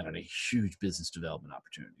missing out on a huge business development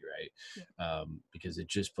opportunity, right? Yeah. Because it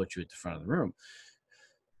just puts you at the front of the room.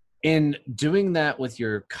 In doing that with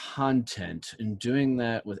your content and doing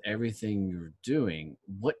that with everything you're doing,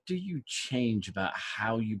 what do you change about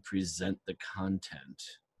how you present the content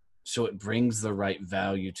so it brings the right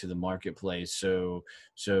value to the marketplace, so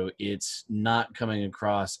it's not coming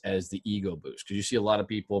across as the ego boost? Because you see a lot of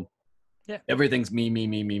people Yeah. Everything's me.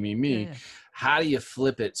 Yeah. How do you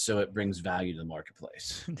flip it so it brings value to the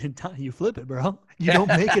marketplace? You flip it, bro. You don't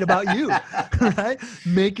make it about you, right?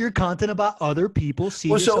 Make your content about other people. See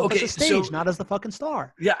yourself as a stage, not as the fucking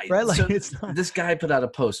star. Yeah, right. Like so it's not. This guy put out a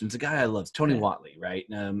post, and it's a guy I love, Tony Watley, right?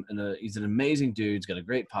 He's an amazing dude. He's got a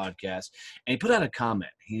great podcast, and he put out a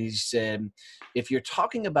comment. He said, "If you're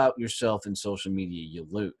talking about yourself in social media, you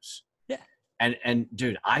lose." Yeah. And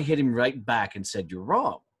dude, I hit him right back and said, "You're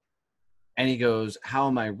wrong." And he goes, "How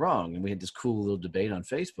am I wrong?" And we had this cool little debate on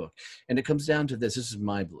Facebook. And it comes down to this. This is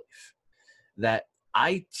my belief, that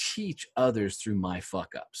I teach others through my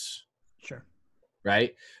fuck ups. Sure.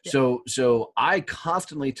 Right. Yeah. So I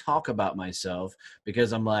constantly talk about myself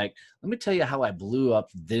because I'm like, let me tell you how I blew up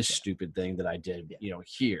this stupid thing that I did,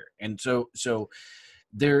 here. And so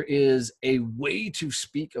there is a way to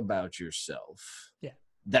speak about yourself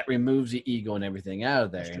that removes the ego and everything out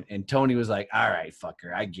of there. And Tony was like, all right,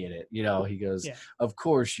 fucker, I get it. He goes, of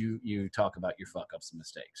course you talk about your fuck ups and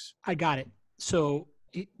mistakes. I got it. So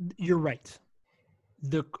you're right.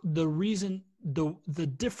 The reason, the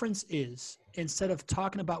difference is, instead of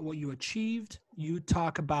talking about what you achieved, you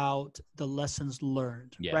talk about the lessons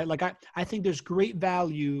learned, right? Like I think there's great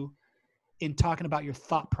value in talking about your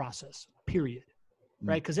thought process, period.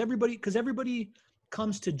 Right. Because everybody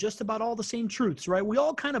comes to just about all the same truths, right? We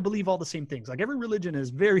all kind of believe all the same things. Like every religion is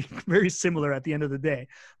very, very similar at the end of the day,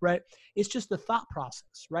 right? It's just the thought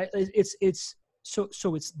process, right?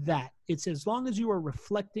 So it's that. It's as long as you are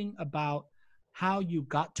reflecting about how you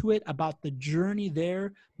got to it, about the journey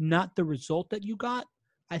there, not the result that you got.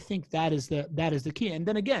 I think that is the key. And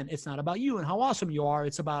then again, it's not about you and how awesome you are.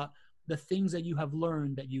 It's about the things that you have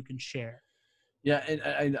learned that you can share. Yeah,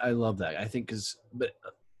 and I love that. I think but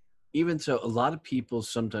even so, a lot of people,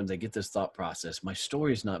 sometimes they get this thought process, my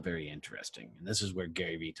story is not very interesting. And this is where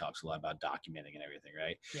Gary Vee talks a lot about documenting and everything,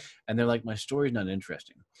 right? Yeah. And they're like, my story's not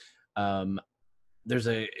interesting. There's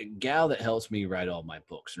a gal that helps me write all my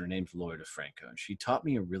books, and her name's Laura DeFranco. And she taught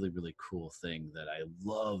me a really, really cool thing that I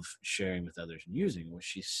love sharing with others and using. What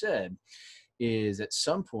she said is, at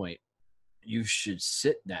some point, you should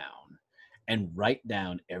sit down and write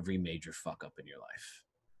down every major fuck up in your life.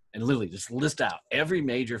 And literally just list out every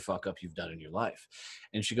major fuck up you've done in your life.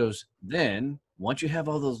 And she goes, then once you have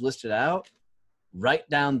all those listed out, write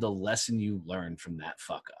down the lesson you learned from that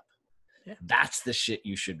fuck up. Yeah. That's the shit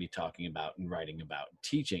you should be talking about and writing about and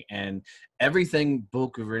teaching. And everything,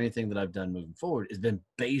 book or anything that I've done moving forward has been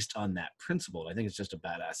based on that principle. I think it's just a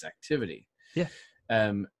badass activity. Yeah.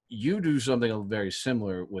 You do something very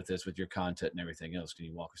similar with this, with your content and everything else. Can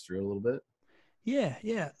you walk us through it a little bit?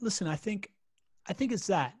 Yeah. Listen, I think it's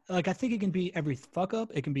that. Like, I think it can be every fuck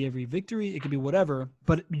up. It can be every victory. It can be whatever.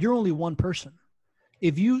 But you're only one person.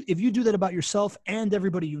 If you do that about yourself and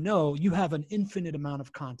everybody you know, you have an infinite amount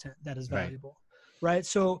of content that is valuable, right?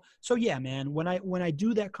 So yeah, man. When I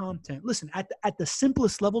do that content, listen, at the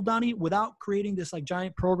simplest level, Donnie, without creating this like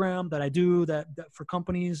giant program that I do that for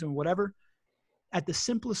companies and whatever, at the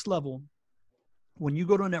simplest level, when you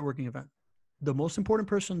go to a networking event, the most important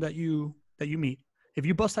person that you meet, if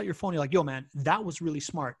you bust out your phone, you're like, yo, man, that was really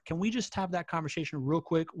smart. Can we just have that conversation real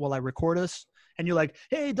quick while I record us? And you're like,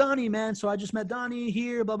 hey, Donnie, man, so I just met Donnie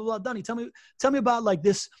here, blah, blah, blah. Donnie, tell me about like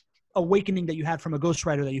this awakening that you had from a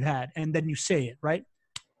ghostwriter that you had. And then you say it, right?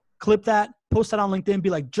 Clip that, post that on LinkedIn, be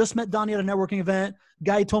like, just met Donnie at a networking event.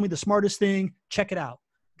 Guy told me the smartest thing. Check it out.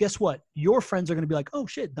 Guess what? Your friends are going to be like, oh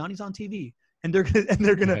shit, Donnie's on TV. And they're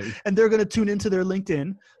gonna tune into their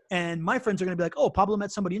LinkedIn. And my friends are gonna be like, oh, Pablo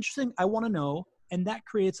met somebody interesting. I want to know. And that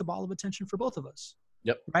creates a ball of attention for both of us.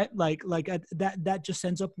 Yep. Right. Like that just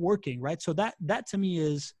ends up working. Right. So that to me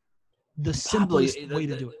is the simplest way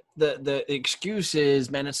to do it. The excuse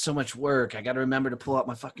is, man, it's so much work. I got to remember to pull out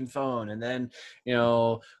my fucking phone. And then,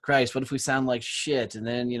 Christ, what if we sound like shit? And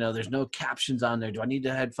then, there's no captions on there. Do I need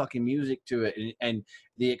to add fucking music to it? And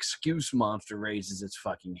the excuse monster raises its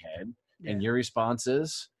fucking head. Yeah. And your response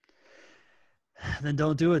is? Then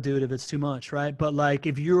don't do it, dude, if it's too much, right? But like,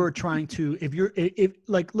 if you're trying to, if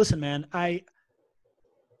listen, man, I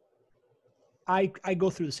go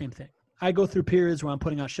through the same thing. I go through periods where I'm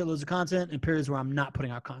putting out shitloads of content and periods where I'm not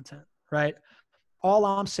putting out content, right? All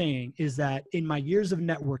I'm saying is that in my years of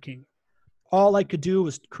networking, all I could do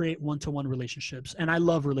was create one-to-one relationships. And I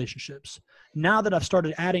love relationships. Now that I've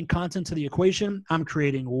started adding content to the equation, I'm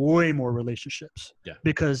creating way more relationships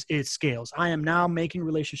because it scales. I am now making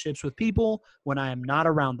relationships with people when I am not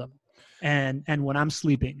around them and when I'm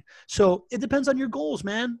sleeping. So it depends on your goals,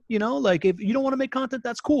 man. Like if you don't want to make content,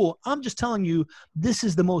 that's cool. I'm just telling you, this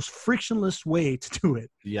is the most frictionless way to do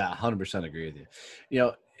it. Yeah, 100% agree with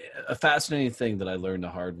you. a fascinating thing that I learned the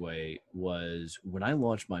hard way was when I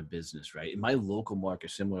launched my business, right? In my local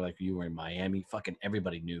market, similar like you were in Miami, fucking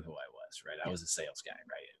everybody knew who I was, right? I was a sales guy,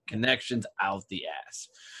 right? Connections out the ass.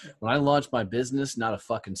 When I launched my business, not a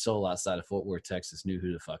fucking soul outside of Fort Worth, Texas knew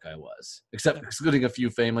who the fuck I was, except excluding a few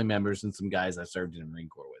family members and some guys I served in the Marine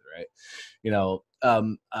Corps with, right? You know,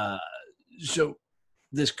 so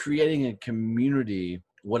this creating a community,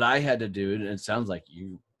 what I had to do, and it sounds like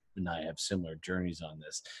you and I have similar journeys on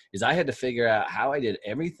this, is I had to figure out how I did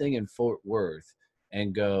everything in Fort Worth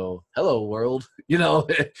and go, hello world, you know,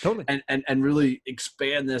 Totally. and really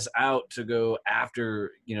expand this out to go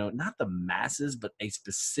after, you know, not the masses, but a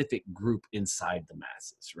specific group inside the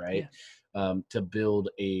masses, right? To build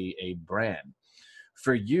a brand.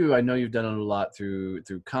 For you, I know you've done a lot through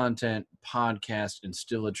content, podcast, and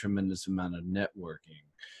still a tremendous amount of networking.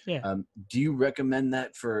 Do you recommend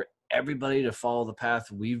that for everybody to follow the path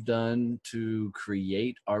we've done to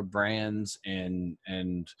create our brands and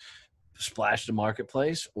splash the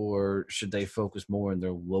marketplace, or should they focus more in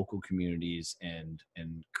their local communities and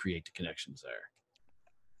create the connections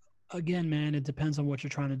there? Again, man, it depends on what you're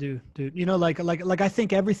trying to do, dude. You know, like I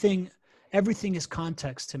think everything is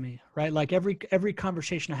context to me, right? Like every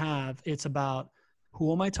conversation I have, it's about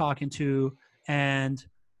who am I talking to and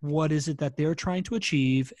what is it that they're trying to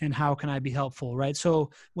achieve and how can I be helpful, right? So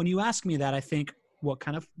when you ask me that, I think, what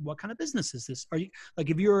kind of business is this? Are you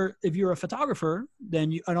like, if you're a photographer,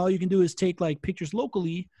 then and all you can do is take like pictures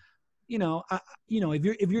locally, you know,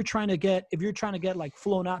 if you're trying to get like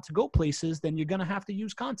flown out to go places, then you're going to have to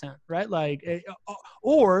use content, right? Like,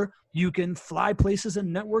 or you can fly places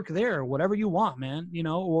and network there, whatever you want, man, you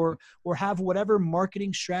know, or have whatever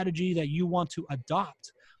marketing strategy that you want to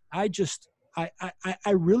adopt. I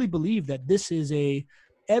really believe that this is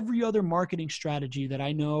every other marketing strategy that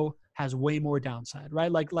I know has way more downside, right?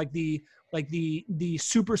 Like the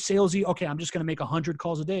super salesy, okay, I'm just going to make 100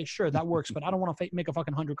 calls a day. Sure, that works, but I don't want to make a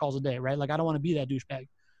fucking 100 calls a day, right? Like, I don't want to be that douchebag.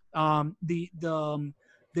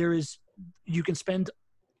 You can spend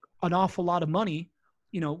an awful lot of money,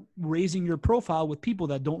 you know, raising your profile with people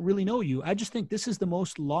that don't really know you. I just think this is the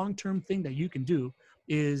most long-term thing that you can do,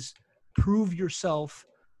 is prove yourself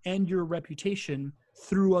and your reputation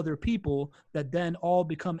through other people that then all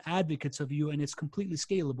become advocates of you, and it's completely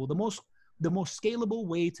scalable. The most scalable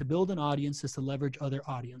way to build an audience is to leverage other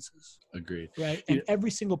audiences. Agreed. Right. And every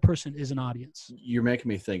single person is an audience. You're making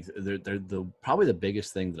me think probably the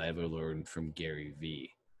biggest thing that I ever learned from Gary Vee,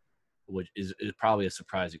 which is probably a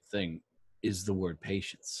surprising thing, is the word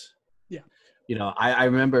patience. Yeah. You know, I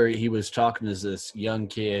remember he was talking to this young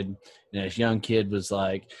kid, and this young kid was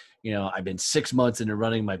like, you know, I've been 6 months into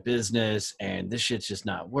running my business and this shit's just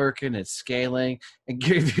not working. It's scaling. And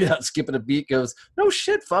Gary Vee, without skipping a beat, goes, no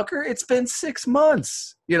shit, fucker. It's been 6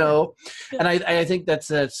 months, you know? Yeah. And I think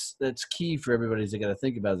that's key for everybody to got to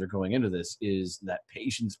think about as they're going into this, is that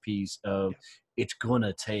patience piece of it's going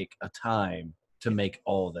to take a time to make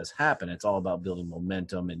all of this happen. It's all about building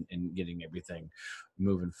momentum and getting everything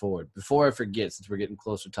moving forward. Before I forget, since we're getting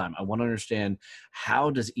close to time, I want to understand,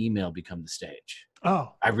 how does email become the stage?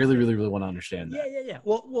 Oh, I really, really, really want to understand that. Yeah.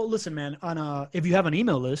 Well, listen, man, if you have an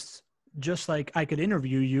email list, just like I could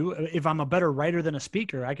interview you, if I'm a better writer than a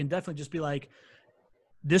speaker, I can definitely just be like,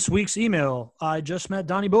 this week's email, I just met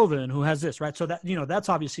Donnie Bovin, who has this, right? So that, you know, that's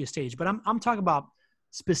obviously a stage, but I'm talking about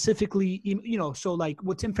specifically, you know, so like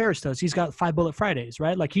what Tim Ferriss does, he's got 5 Bullet Fridays,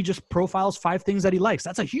 right? Like, he just profiles 5 things that he likes.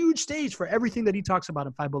 That's a huge stage for everything that he talks about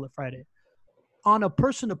in 5 Bullet Friday. On a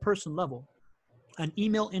person-to-person level, an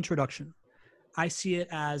email introduction, I see it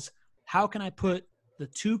as, how can I put the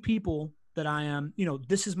 2 people that I am, you know,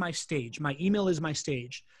 this is my stage. My email is my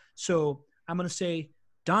stage. So I'm going to say,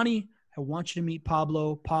 Donnie, I want you to meet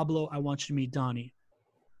Pablo. Pablo, I want you to meet Donnie.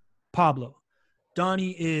 Pablo,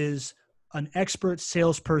 Donnie is an expert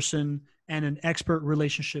salesperson and an expert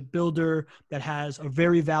relationship builder that has a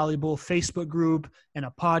very valuable Facebook group and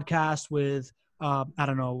a podcast with,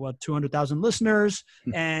 200,000 listeners.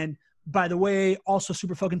 And by the way, also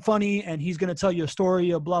super fucking funny. And he's going to tell you a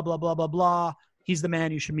story of blah, blah, blah, blah, blah. He's the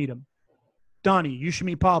man. You should meet him. Donnie, you should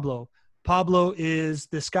meet Pablo. Pablo is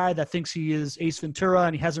this guy that thinks he is Ace Ventura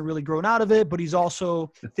and he hasn't really grown out of it, but he's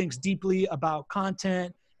also thinks deeply about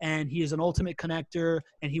content, and he is an ultimate connector,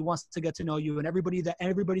 and he wants to get to know you, and everybody that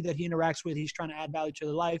he interacts with, he's trying to add value to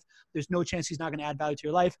their life. There's no chance he's not going to add value to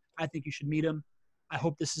your life. I think you should meet him. I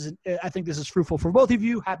think this is fruitful for both of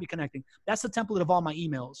you. Happy connecting. That's the template of all my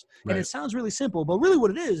emails. Right. And it sounds really simple, but really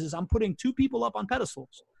what it is I'm putting 2 people up on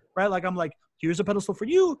pedestals, right? Like, I'm like, here's a pedestal for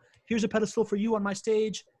you. Here's a pedestal for you on my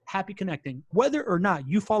stage. Happy connecting. Whether or not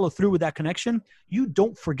you follow through with that connection, you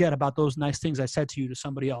don't forget about those nice things I said to you to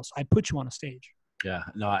somebody else. I put you on a stage. Yeah,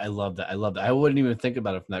 no, I love that. I love that. I wouldn't even think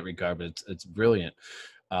about it from that regard, but it's brilliant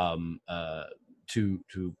to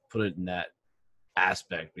put it in that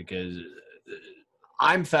aspect, because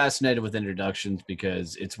I'm fascinated with introductions,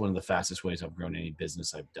 because it's one of the fastest ways I've grown any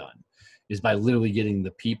business I've done is by literally getting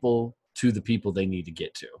the people to the people they need to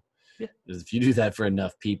get to. Yeah. Because if you do that for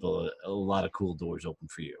enough people, a lot of cool doors open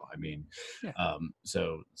for you. I mean, Yeah.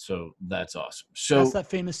 So that's awesome. That's So that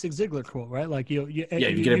famous Zig Ziglar quote, right? Like yeah, you get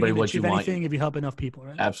everybody can what you achieve want. anything if you help enough people,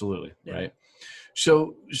 right? Absolutely, Yeah. right.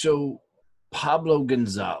 So Pablo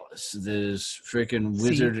Gonzalez, this freaking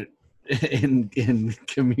wizard in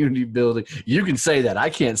community building. You can say that. I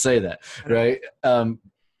can't say that, right?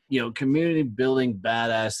 Community building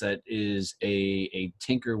badass that is a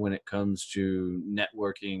tinker when it comes to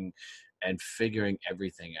networking and figuring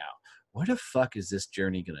everything out. Where the fuck is this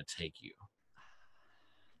journey going to take you?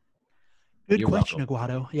 Good question,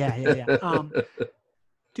 Aguado. Yeah.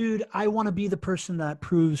 Dude, I want to be the person that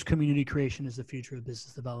proves community creation is the future of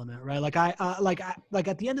business development, right? Like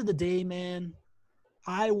at the end of the day, man,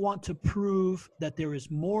 I want to prove that there is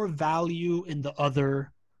more value in the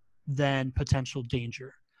other than potential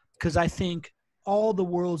danger, because I think all the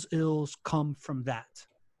world's ills come from that,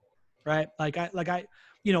 right?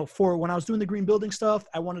 For when I was doing the green building stuff,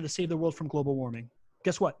 I wanted to save the world from global warming.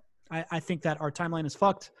 Guess what? I think that our timeline is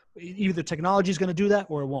fucked. Either technology is going to do that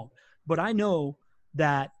or it won't. But I know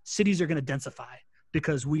that cities are going to densify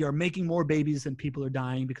because we are making more babies than people are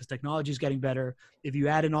dying, because technology is getting better. If you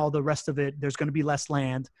add in all the rest of it, there's going to be less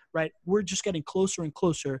land, right? We're just getting closer and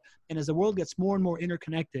closer. And as the world gets more and more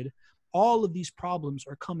interconnected, all of these problems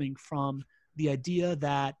are coming from the idea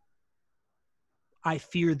that I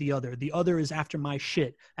fear the other. The other is after my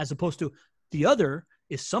shit, as opposed to the other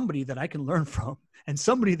is somebody that I can learn from and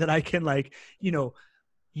somebody that I can not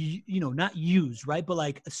use, right? But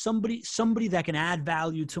like somebody that can add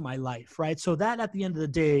value to my life, right? So that at the end of the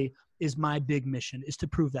day is my big mission, is to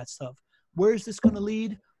prove that stuff. Where is this going to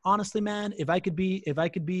lead? Honestly, man, if I could be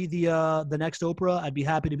the next Oprah, I'd be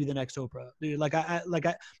happy to be the next Oprah. Dude,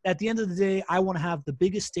 at the end of the day, I want to have the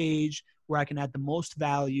biggest stage where I can add the most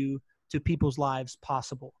value to people's lives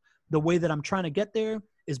possible. The way that I'm trying to get there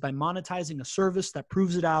is by monetizing a service that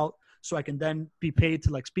proves it out, so I can then be paid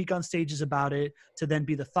to speak on stages about it, to then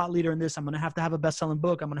be the thought leader in this. I'm going to have a best-selling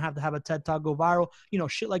book. I'm going to have a TED Talk go viral,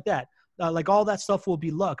 shit like that. All that stuff will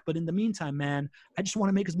be luck. But in the meantime, man, I just want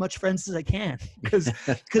to make as much friends as I can, because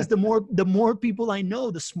the more people I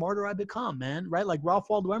know, the smarter I become, man. Right? Like Ralph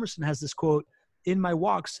Waldo Emerson has this quote: "In my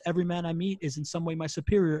walks, every man I meet is in some way my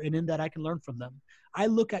superior, and in that I can learn from them." I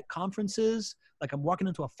look at conferences like I'm walking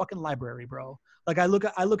into a fucking library, bro. Like I look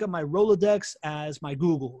at my Rolodex as my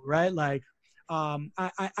Google, right? I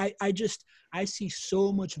see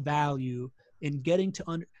so much value in getting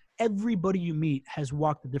to everybody you meet has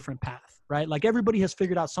walked a different path, right? Like everybody has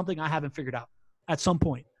figured out something I haven't figured out at some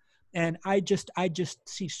point. And I just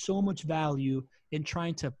see so much value in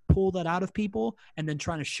trying to pull that out of people, and then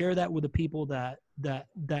trying to share that with the people that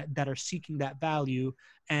are seeking that value.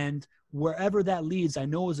 And wherever that leads, I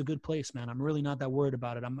know is a good place, man. I'm really not that worried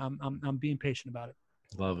about it. I'm being patient about it.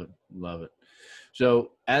 Love it.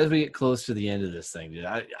 So as we get close to the end of this thing, dude,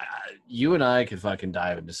 you and I could fucking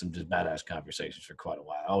dive into some just badass conversations for quite a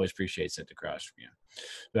while. I always appreciate sitting across from you.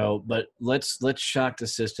 So, but let's shock the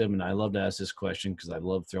system. And I love to ask this question because I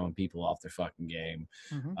love throwing people off their fucking game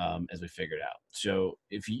as we figure it out. So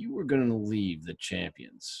if you were going to leave the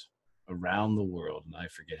champions around the world, and I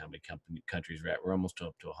forget how many countries we're at. We're almost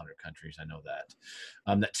up to 100 countries. I know that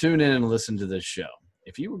tune in and listen to this show.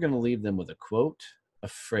 If you were going to leave them with a quote, a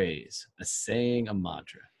phrase, a saying, a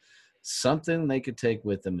mantra, something they could take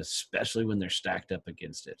with them, especially when they're stacked up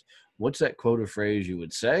against it, what's that quote or phrase you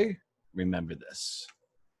would say? Remember this.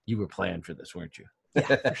 You were planning for this, weren't you?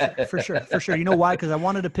 Yeah, for sure. You know why? Because I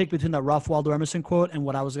wanted to pick between that Ralph Waldo Emerson quote and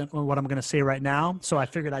what I'm going to say right now. So I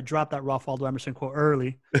figured I'd drop that Ralph Waldo Emerson quote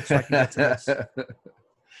early so I can get to this.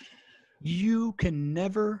 You can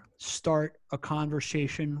never start a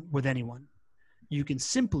conversation with anyone. You can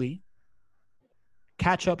simply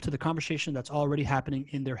catch up to the conversation that's already happening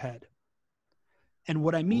in their head. And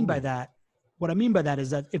what I mean by that is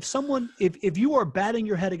that if you are batting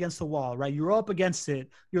your head against the wall, right, you're up against it,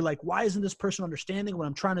 you're like, why isn't this person understanding what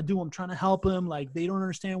I'm trying to do? I'm trying to help them. Like, they don't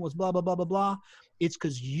understand what's blah, blah, blah, blah, blah. It's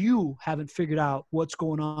because you haven't figured out what's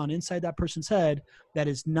going on inside that person's head. That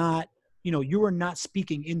is not, you are not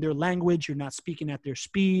speaking in their language. You're not speaking at their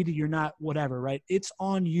speed. You're not whatever, right? It's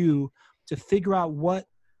on you to figure out where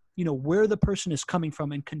the person is coming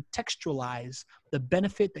from and contextualize the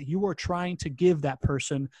benefit that you are trying to give that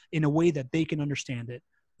person in a way that they can understand it.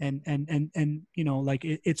 And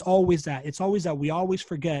it's always that. It's always that we always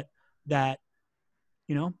forget that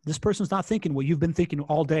This person's not thinking what you've been thinking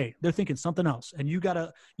all day. They're thinking something else. And you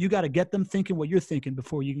gotta get them thinking what you're thinking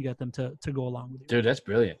before you can get them to go along with you. Dude, that's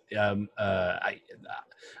brilliant. I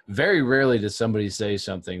very rarely does somebody say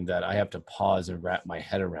something that I have to pause and wrap my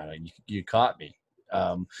head around it. You caught me.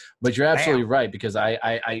 But you're absolutely right, because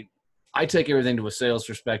I take everything to a sales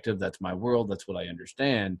perspective. That's my world. That's what I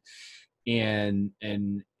understand. And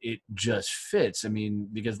it just fits. I mean,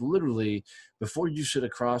 because literally before you sit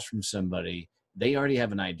across from somebody, they already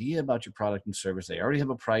have an idea about your product and service. They already have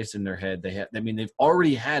a price in their head. They've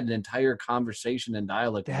already had an entire conversation and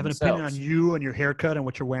dialogue. They have an opinion on you and your haircut and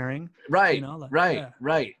what you're wearing. Right.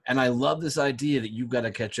 Right. And I love this idea that you've got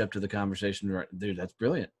to catch up to the conversation. Dude, that's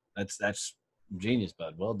brilliant. That's genius,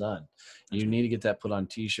 bud. Well done. You need to get that put on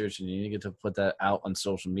t-shirts, and you need to get to put that out on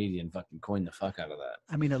social media and fucking coin the fuck out of that.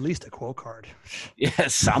 I mean, at least a quote card. Yeah,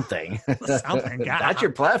 something. Something. That's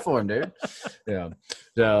your platform, dude. Yeah.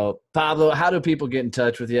 So, Pablo, how do people get in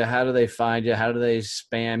touch with you? How do they find you? How do they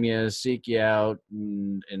spam you, seek you out,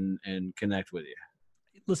 and connect with you?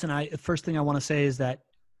 Listen, first thing I want to say is that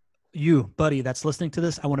you, buddy, that's listening to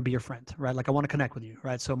this, I want to be your friend, right? Like, I want to connect with you,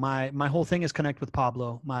 right? So my whole thing is Connect with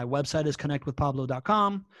Pablo. My website is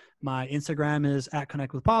connectwithpablo.com. My Instagram is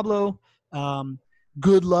 @connectwithpablo.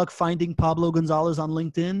 Good luck finding Pablo Gonzalez on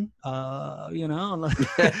LinkedIn.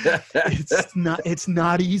 It's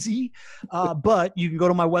not easy, but you can go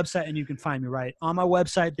to my website and you can find me. Right on my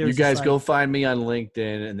website. There's you guys go find me on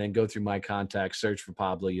LinkedIn and then go through my contacts, search for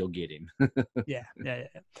Pablo. You'll get him. Yeah.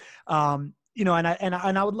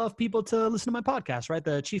 And I would love people to listen to my podcast, right?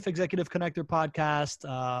 The Chief Executive Connector podcast.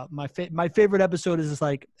 My favorite episode is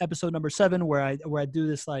like episode number 7, where I do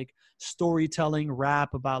this like storytelling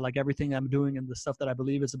rap about like everything I'm doing and the stuff that I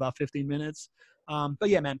believe is about 15 minutes. But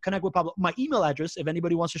yeah, man, Connect with Pablo. My email address, if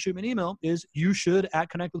anybody wants to shoot me an email, is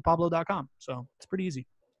youshould@connectwithpablo.com. So it's pretty easy.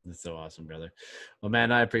 That's so awesome, brother. Well,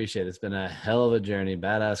 man, I appreciate it. It's been a hell of a journey,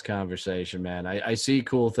 badass conversation, man. I see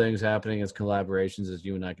cool things happening as collaborations as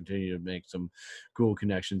you and I continue to make some cool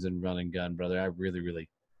connections and run and gun, brother. I really, really,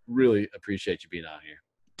 really appreciate you being on here.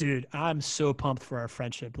 Dude, I'm so pumped for our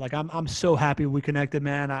friendship. Like, I'm so happy we connected,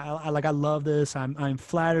 man. I love this. I'm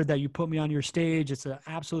flattered that you put me on your stage. It's an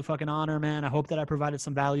absolute fucking honor, man. I hope that I provided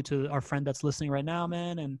some value to our friend that's listening right now,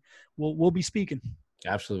 man. And we'll be speaking.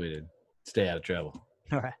 Absolutely, dude. Stay out of trouble.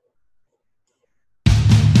 All right.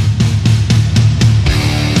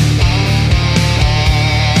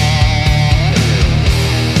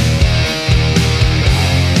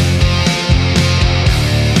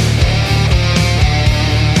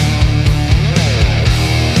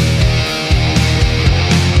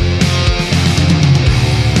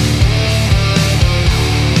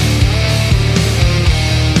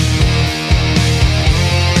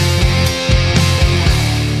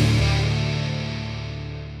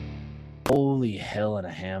 Holy hell in a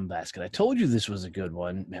handbasket. I told you this was a good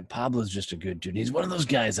one. Man, Pablo's just a good dude. He's one of those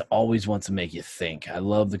guys that always wants to make you think. I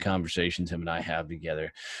love the conversations him and I have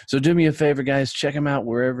together. So do me a favor, guys. Check him out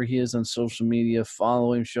wherever he is on social media.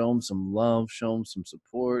 Follow him. Show him some love. Show him some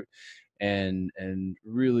support. And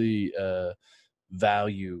really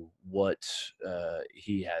value what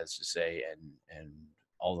he has to say and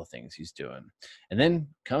all the things he's doing. And then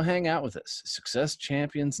come hang out with us. Success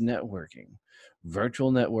Champions Networking.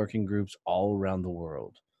 Virtual networking groups all around the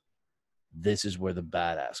world. This is where the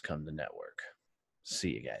badass come to network. See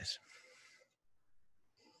you guys.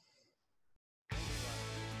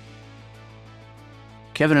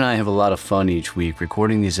 Kevin and I have a lot of fun each week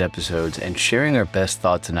recording these episodes and sharing our best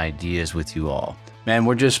thoughts and ideas with you all. Man,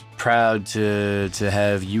 we're just proud to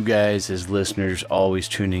have you guys as listeners always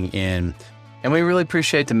tuning in. And we really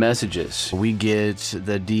appreciate the messages. We get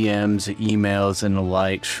the DMs, the emails, and the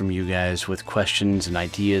likes from you guys with questions and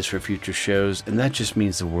ideas for future shows, and that just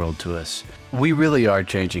means the world to us. We really are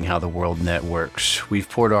changing how the world networks. We've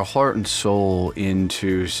poured our heart and soul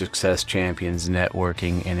into Success Champions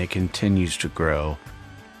Networking, and it continues to grow.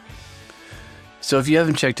 So if you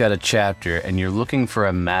haven't checked out a chapter and you're looking for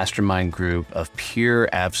a mastermind group of pure,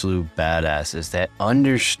 absolute badasses that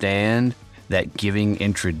understand that giving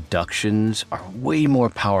introductions are way more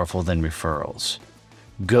powerful than referrals,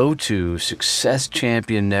 go to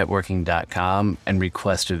successchampionnetworking.com and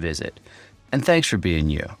request a visit. And thanks for being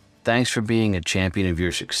you. Thanks for being a champion of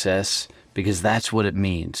your success, because that's what it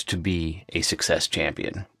means to be a success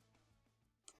champion.